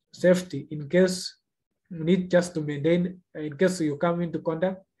eating. Safety, in case you need just to maintain, in case you come into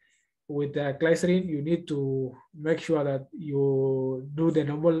contact with glycerin, you need to make sure that you do the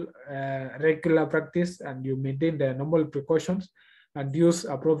normal regular practice and you maintain the normal precautions and use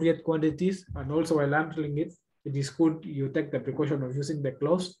appropriate quantities. And also while handling it, it is good you take the precaution of using the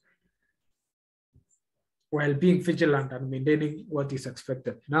gloves while being vigilant and maintaining what is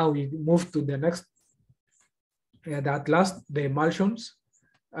expected. Now we move to the next, at last, the emulsions.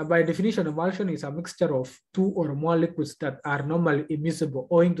 By definition, emulsion is a mixture of two or more liquids that are normally immiscible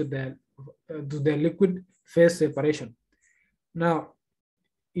owing to the liquid phase separation. Now,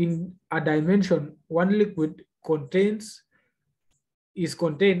 in a dimension, one liquid is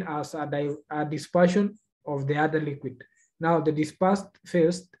contained as a dispersion of the other liquid. Now, the dispersed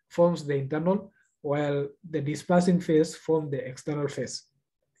phase forms the internal, while the dispersing phase forms the external phase.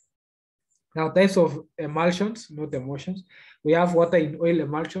 Now, types of emulsions, not emulsions. We have water in oil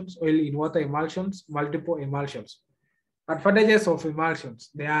emulsions, oil in water emulsions, multiple emulsions. Advantages of emulsions: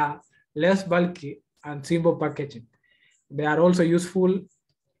 they are less bulky and simple packaging. They are also useful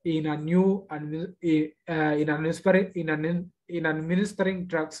in administering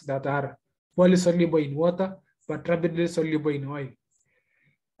drugs that are polysoluble in water but rapidly soluble in oil.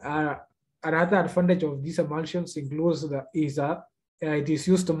 Another advantage of these emulsions includes it is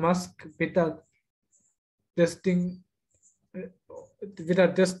used to mask beta test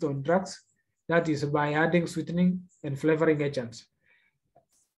on drugs, that is by adding sweetening and flavoring agents.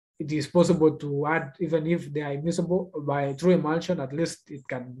 It is possible to add, even if they are immiscible, by through emulsion, at least it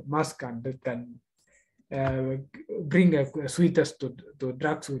can mask and it can bring a sweet taste to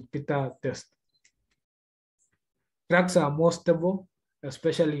drugs with bitter taste. Drugs are more stable,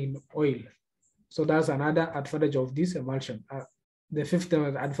 especially in oil. So that's another advantage of this emulsion. The fifth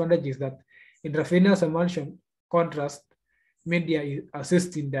advantage is that intravenous emulsion contrast media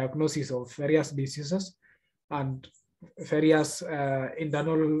assist in diagnosis of various diseases and various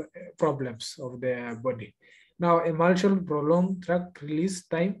internal problems of the body. Now, emulsion prolonged drug release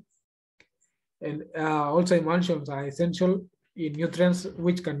time And also emulsions are essential in nutrients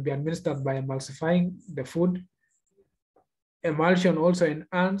which can be administered by emulsifying the food. Emulsion also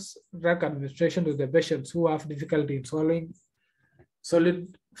enhance drug administration to the patients who have difficulty in swallowing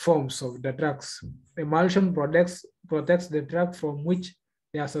solid forms of the drugs. Emulsion protects the drug from which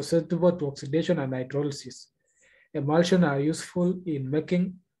they are susceptible to oxidation and hydrolysis. Emulsion are useful in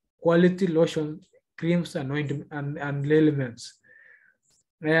making quality lotions, creams, and ointment and liniments.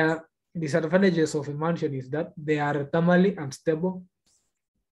 Disadvantages of emulsion is that they are thermally unstable.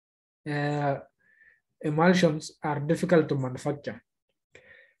 Emulsions are difficult to manufacture.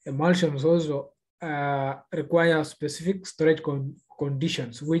 Emulsions also require specific storage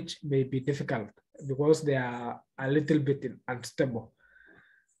conditions, which may be difficult because they are a little bit unstable.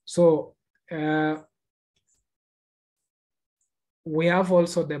 So we have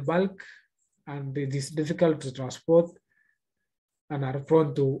also the bulk, and it is difficult to transport and are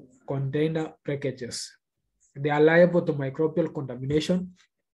prone to container breakages. They are liable to microbial contamination,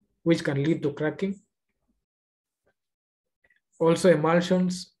 which can lead to cracking. Also,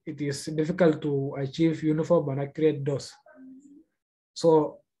 emulsions, it is difficult to achieve uniform and accurate dose.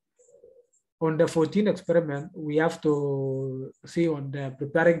 So on the 14th experiment, we have to see on the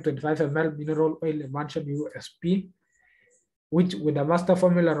preparing 25 ml mineral oil emulsion USP, which with a master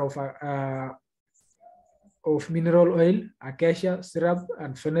formula of mineral oil, acacia, syrup,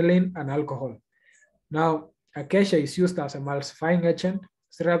 and phenylene and alcohol. Now, acacia is used as emulsifying agent,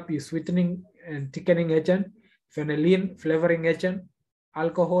 syrup is sweetening and thickening agent, phenylene flavoring agent,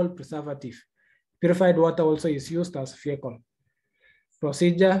 alcohol preservative. Purified water also is used as vehicle.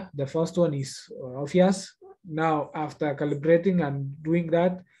 Procedure, the first one is obvious. Now, after calibrating and doing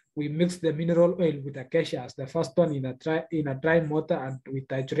that, we mix the mineral oil with acacia as the first one in a dry mortar, and we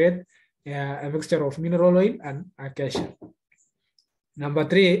titrate a mixture of mineral oil and acacia. Number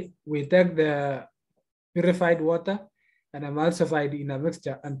 3, we take the purified water and emulsified in a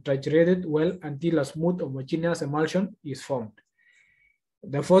mixture and titrate it well until a smooth homogeneous emulsion is formed.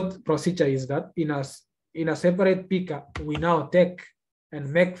 The fourth procedure is that in a separate beaker, we now take and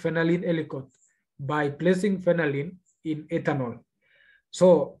make phenylene elixir by placing phenylene in ethanol.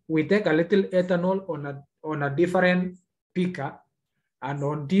 So we take a little ethanol on a different beaker, and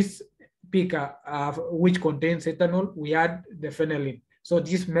on this beaker which contains ethanol, we add the phenylene. So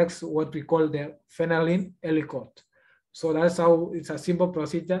this makes what we call the phenylene elixir. So that's how it's a simple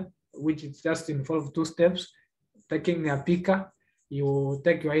procedure, which is just involves 2 steps. Taking a beaker, you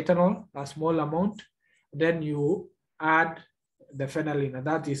take your ethanol, a small amount, then you add the phenylene, and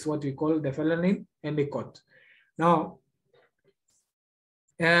that is what we call the phenylene elixir. Now,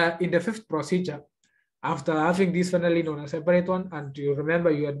 in the 5th procedure, after having this phenylene on a separate one, and you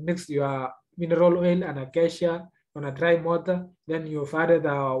remember you had mixed your mineral oil and acacia on a dry mortar, then you've added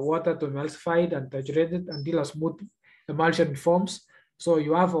water to emulsify it and titrate it until a smooth emulsion forms. So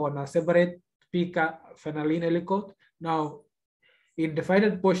you have on a separate beaker phenylene elixir. Now, in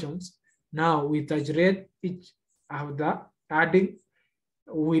divided portions, now we titrate each after adding.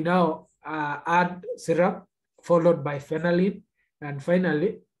 We now add syrup followed by phenylene, and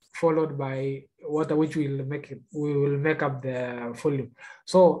finally followed by water, which we will make up the volume.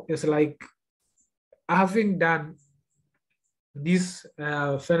 So it's like having done this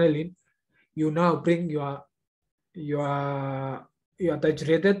phenylene, you now bring your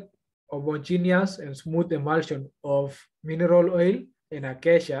titrated, homogeneous, and smooth emulsion of mineral oil and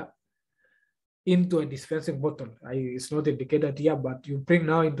acacia into a dispensing bottle. It's not indicated here, but you bring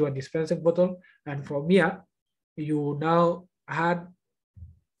now into a dispensing bottle, and from here, you now add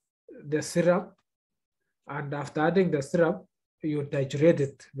the syrup, and after adding the syrup, you titrate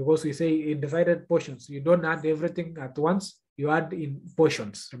it, because we say in divided portions. You don't add everything at once, you add in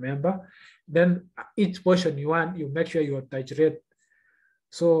portions, remember? Then each portion you add, you make sure you titrate.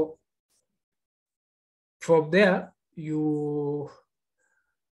 So from there, you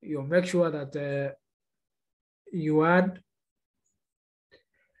make sure that you add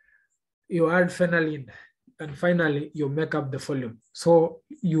phenylene, and finally you make up the volume. So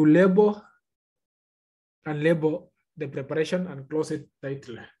you label the preparation and close it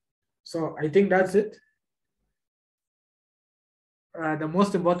tightly. So I think that's it. The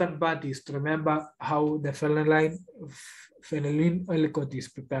most important part is to remember how the phenylene elixir is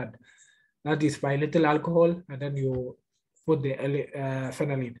prepared. That is by little alcohol, and then you put the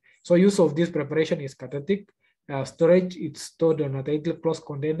phenylene. So use of this preparation is catalytic. Storage, it's stored on a tightly closed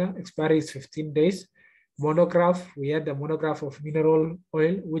container. Expiry is 15 days. Monograph, we had the monograph of mineral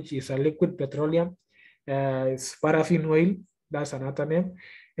oil, which is a liquid petroleum. It's paraffin oil, that's another name.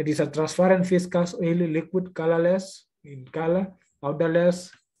 It is a transparent viscous oily liquid, colorless in color,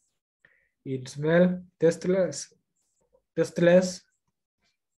 odorless, It smells tasteless.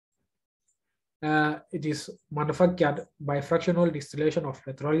 It is manufactured by fractional distillation of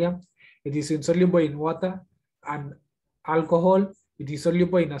petroleum. It is insoluble in water and alcohol. It is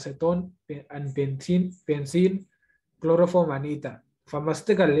soluble in acetone and benzene, chloroform, and ether.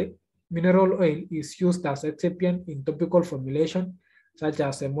 Pharmaceutically, mineral oil is used as excipient in topical formulation, such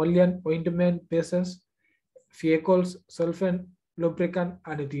as emollient, ointment, bases, vehicles, solvent, lubricant,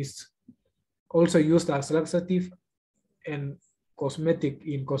 and it is also used as laxative and cosmetic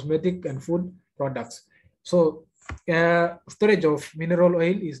and food products. So storage of mineral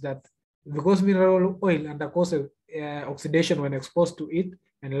oil is that because mineral oil undergoes oxidation when exposed to heat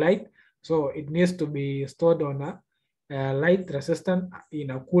and light, so it needs to be stored on a light resistant in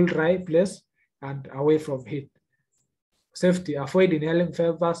a cool, dry place and away from heat. Safety: avoid inhaling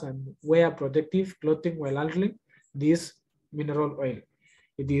vapors and wear protective clothing while handling this mineral oil.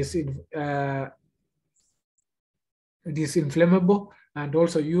 It is inflammable, and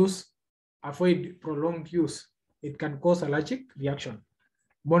also avoid prolonged use. It can cause allergic reaction.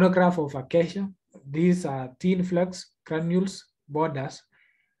 Monograph of acacia. These are thin flakes, granules, borders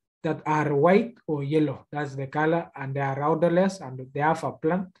that are white or yellow. That's the color, and they are odorless, and they have a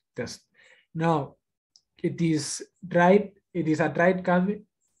plant test. Now, it is dried. It is a dry gum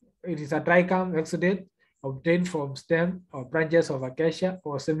exudate obtained from stem or branches of acacia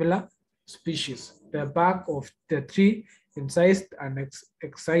or similar species. The bark of the tree incised and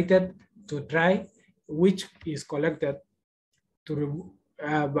excited to dry, which is collected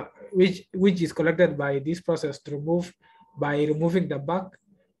by this process by removing the bark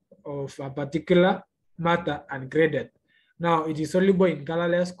of a particular matter and graded. Now, it is soluble in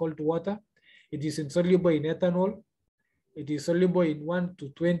colorless cold water. It is insoluble in ethanol. It is soluble in 1 to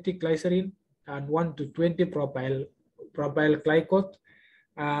 20 glycerin and 1 to 20 propyl glycol.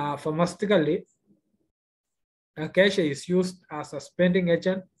 Pharmaceutically, acacia is used as a suspending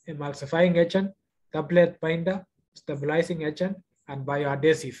agent, emulsifying agent, tablet binder, stabilizing agent, and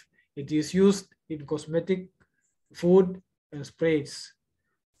bioadhesive. It is used in cosmetic, food, and sprays.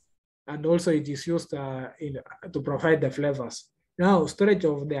 And also it is used to provide the flavors. Now, storage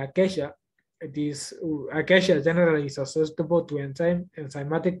of the acacia. Acacia generally is susceptible to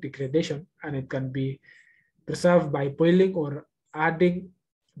enzymatic degradation, and it can be preserved by boiling or adding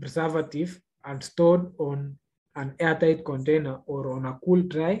preservative and stored on an airtight container or on a cool,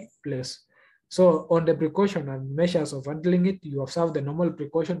 dry place. So on the precaution and measures of handling it, you observe the normal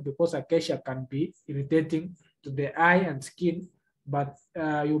precaution because acacia can be irritating to the eye and skin, but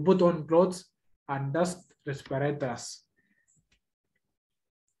you put on clothes and dust respirators.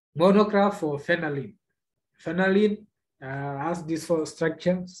 Monograph for phenylene. Phenylene has this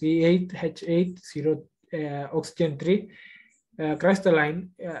structure C8H8 oxygen 3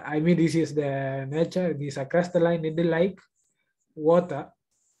 crystalline. This is the nature. This is a crystalline needle-like water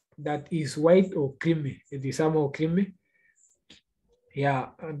that is white or creamy. It is somehow creamy. Yeah,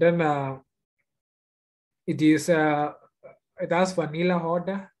 and then it has vanilla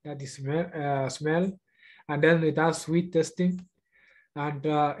odor that is smell, and then it has sweet tasting. And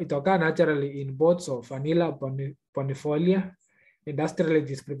it occurs naturally in boats of vanilla ponifolia. Industrially, it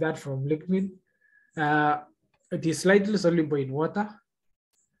is prepared from lignin. It is slightly soluble in water,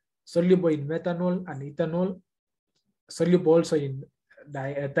 soluble in methanol and ethanol, soluble also in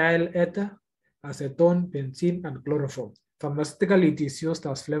diethyl ether, acetone, benzene, and chloroform. Pharmaceutically, it is used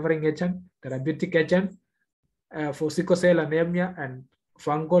as flavoring agent, therapeutic agent for sickle cell anemia and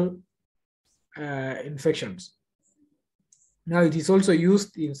fungal infections. Now, it is also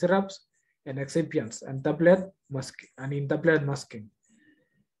used in syrups and excipients and in tablet masking.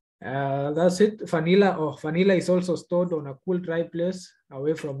 That's it. Vanilla is also stored on a cool, dry place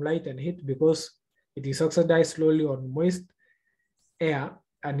away from light and heat because it is oxidized slowly on moist air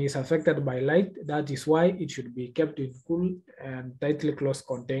and is affected by light. That is why it should be kept in cool and tightly closed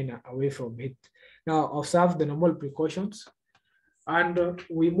container away from heat. Now, observe the normal precautions, and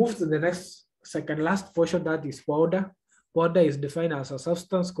we move to the second last portion, that is powder. Powder is defined as a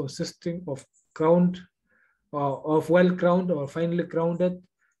substance consisting of well-ground or finely grounded,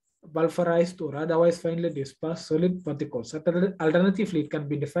 pulverized, or otherwise finely dispersed solid particles. Alternatively, it can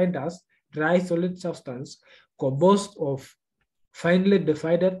be defined as dry solid substance composed of finely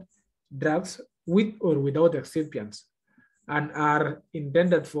divided drugs with or without excipients and are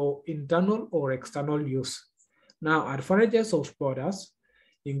intended for internal or external use. Now, advantages of powders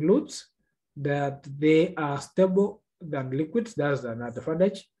includes that they are stable than liquids. That's an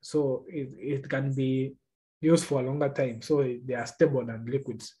advantage. So it can be used for a longer time. So they are stable than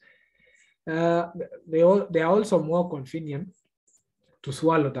liquids. They are also more convenient to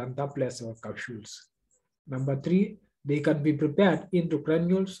swallow than tablets or capsules. Number 3, they can be prepared into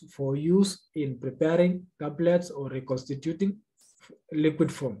granules for use in preparing tablets or reconstituting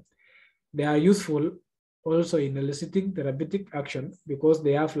liquid form. They are useful also in eliciting therapeutic action because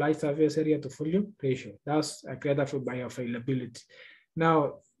they have light surface area to volume ratio. That's a greater bioavailability.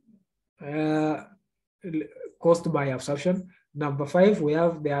 Now, caused by absorption. Number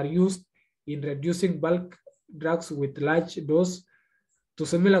 5, they are used in reducing bulk drugs with large dose to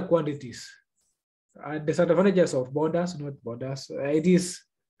similar quantities. Disadvantages of borders, not borders. It is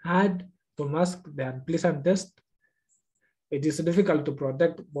hard to mask the unpleasant taste. It is difficult to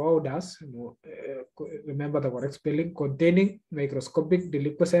protect borders. Remember the correct spelling, containing microscopic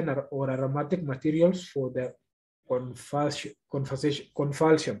deliquescent or aromatic materials for the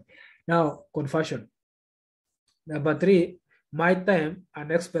conversion. Now, conversion. Number 3, my time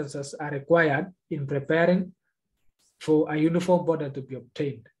and expenses are required in preparing for a uniform border to be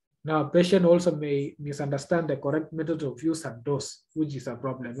obtained. Now, a patient also may misunderstand the correct method of use and dose, which is a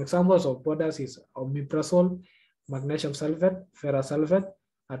problem. Examples of borders is omeprazole, magnesium sulfate, ferrous sulfate,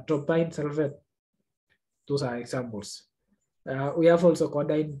 atropine sulfate. Those are examples. We have also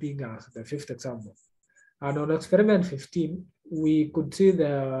codeine being the 5th example. And on experiment 15, we could see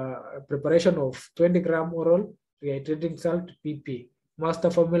the preparation of 20-gram oral rehydrating salt PP. Master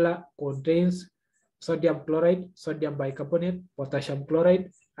formula contains sodium chloride, sodium bicarbonate, potassium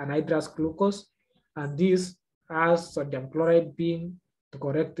chloride, anhydrous glucose, and this has sodium chloride being to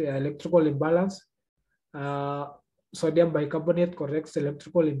correct the electrical imbalance. Sodium bicarbonate corrects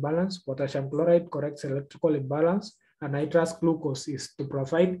electrical imbalance, potassium chloride corrects electrical imbalance, and anhydrous glucose is to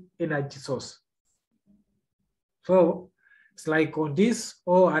provide energy source. So it's like on this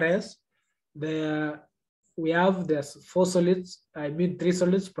ORS, we have this 3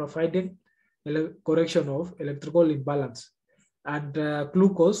 solids providing correction of electrical imbalance, and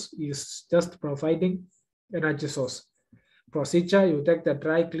glucose is just providing energy source. Procedure, you take the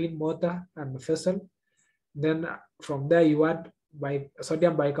dry clean mortar and vessel, then from there you add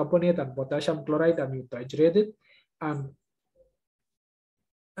sodium bicarbonate and potassium chloride and you titrate it, and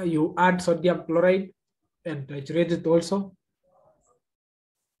you add sodium chloride and titrate it also.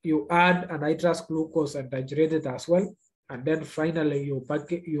 You add anhydrous glucose and titrate it as well, and then finally you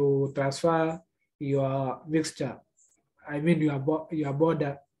transfer your mixture, your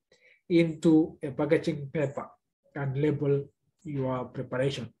border, into a packaging paper and label your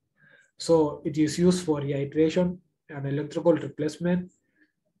preparation. So it is used for rehydration and electrical replacement.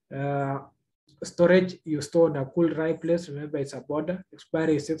 Storage, you store in a cool, dry place. Remember, it's a border.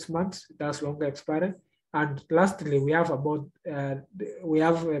 Expiry is 6 months. It has longer expiry. And lastly, we have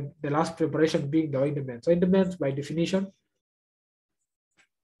the last preparation being the ointment. So ointments, by definition,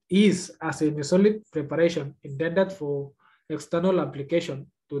 is a semi-solid preparation intended for external application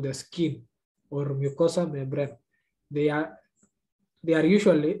to the skin or mucosa membrane. They are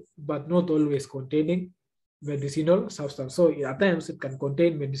usually, but not always, containing medicinal substance. So at times it can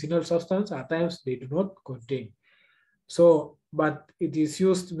contain medicinal substance, at times they do not contain. So, but it is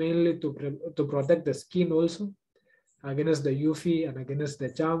used mainly to protect the skin also against the UV and against the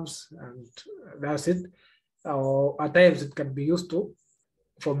germs, and that's it. At times it can be used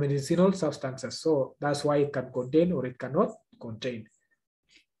for medicinal substances. So that's why it can contain or it cannot contain.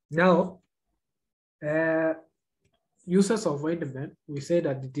 Now, uses of ointment, we say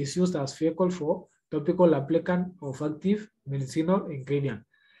that it is used as vehicle for topical applicant of active medicinal ingredient,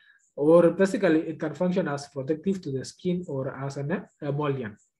 or basically it can function as protective to the skin or as an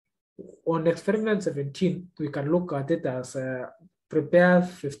emollient. On experiment 17, we can look at it as prepare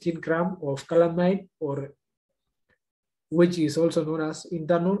 15 grams of calamine, or which is also known as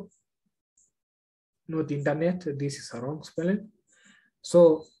internal, not internet. This is a wrong spelling.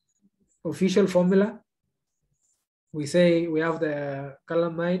 So official formula, we say we have the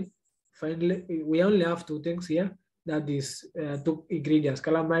calamine. Finally, we only have 2 things here. That is 2 ingredients: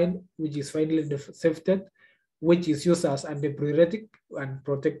 calamine, which is finely sifted, which is used as antipyretic and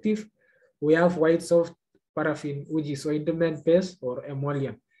protective. We have white soft paraffin, which is ointment paste or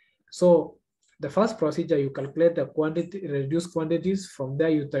emollient. So the first procedure, you calculate the quantity, reduce quantities. From there,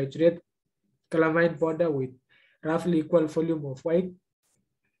 you titrate calamine powder with roughly equal volume of white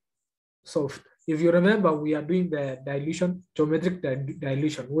soft. If you remember, we are doing the dilution, geometric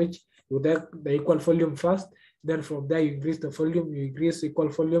dilution, which you take the equal volume first, then from there you increase the volume, you increase equal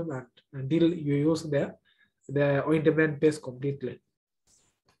volume, and until you use the ointment paste completely.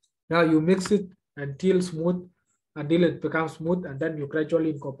 Now you mix it until it becomes smooth, and then you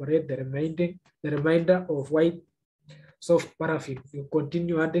gradually incorporate the remainder of white soft paraffin. You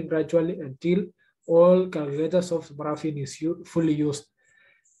continue adding gradually until all calculated soft paraffin is fully used.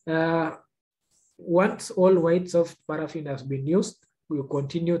 Once all white soft paraffin has been used, we will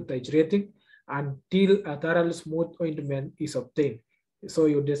continue titrating until a thoroughly smooth ointment is obtained. So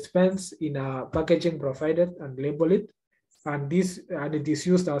you dispense in a packaging provided and label it, and it is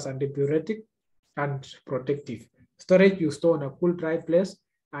used as antipyretic and protective. Storage, you store in a cool, dry place,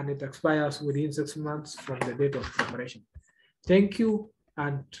 and it expires within 6 months from the date of preparation. Thank you,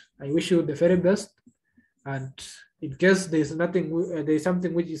 and I wish you the very best. And in case there is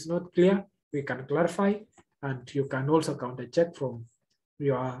something which is not clear, we can clarify, and you can also counter check from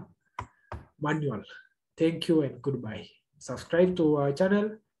your manual. Thank you and goodbye. Subscribe to our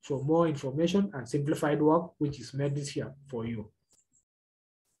channel for more information and simplified work which is made this year for you.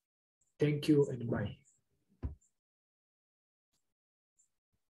 Thank you and bye.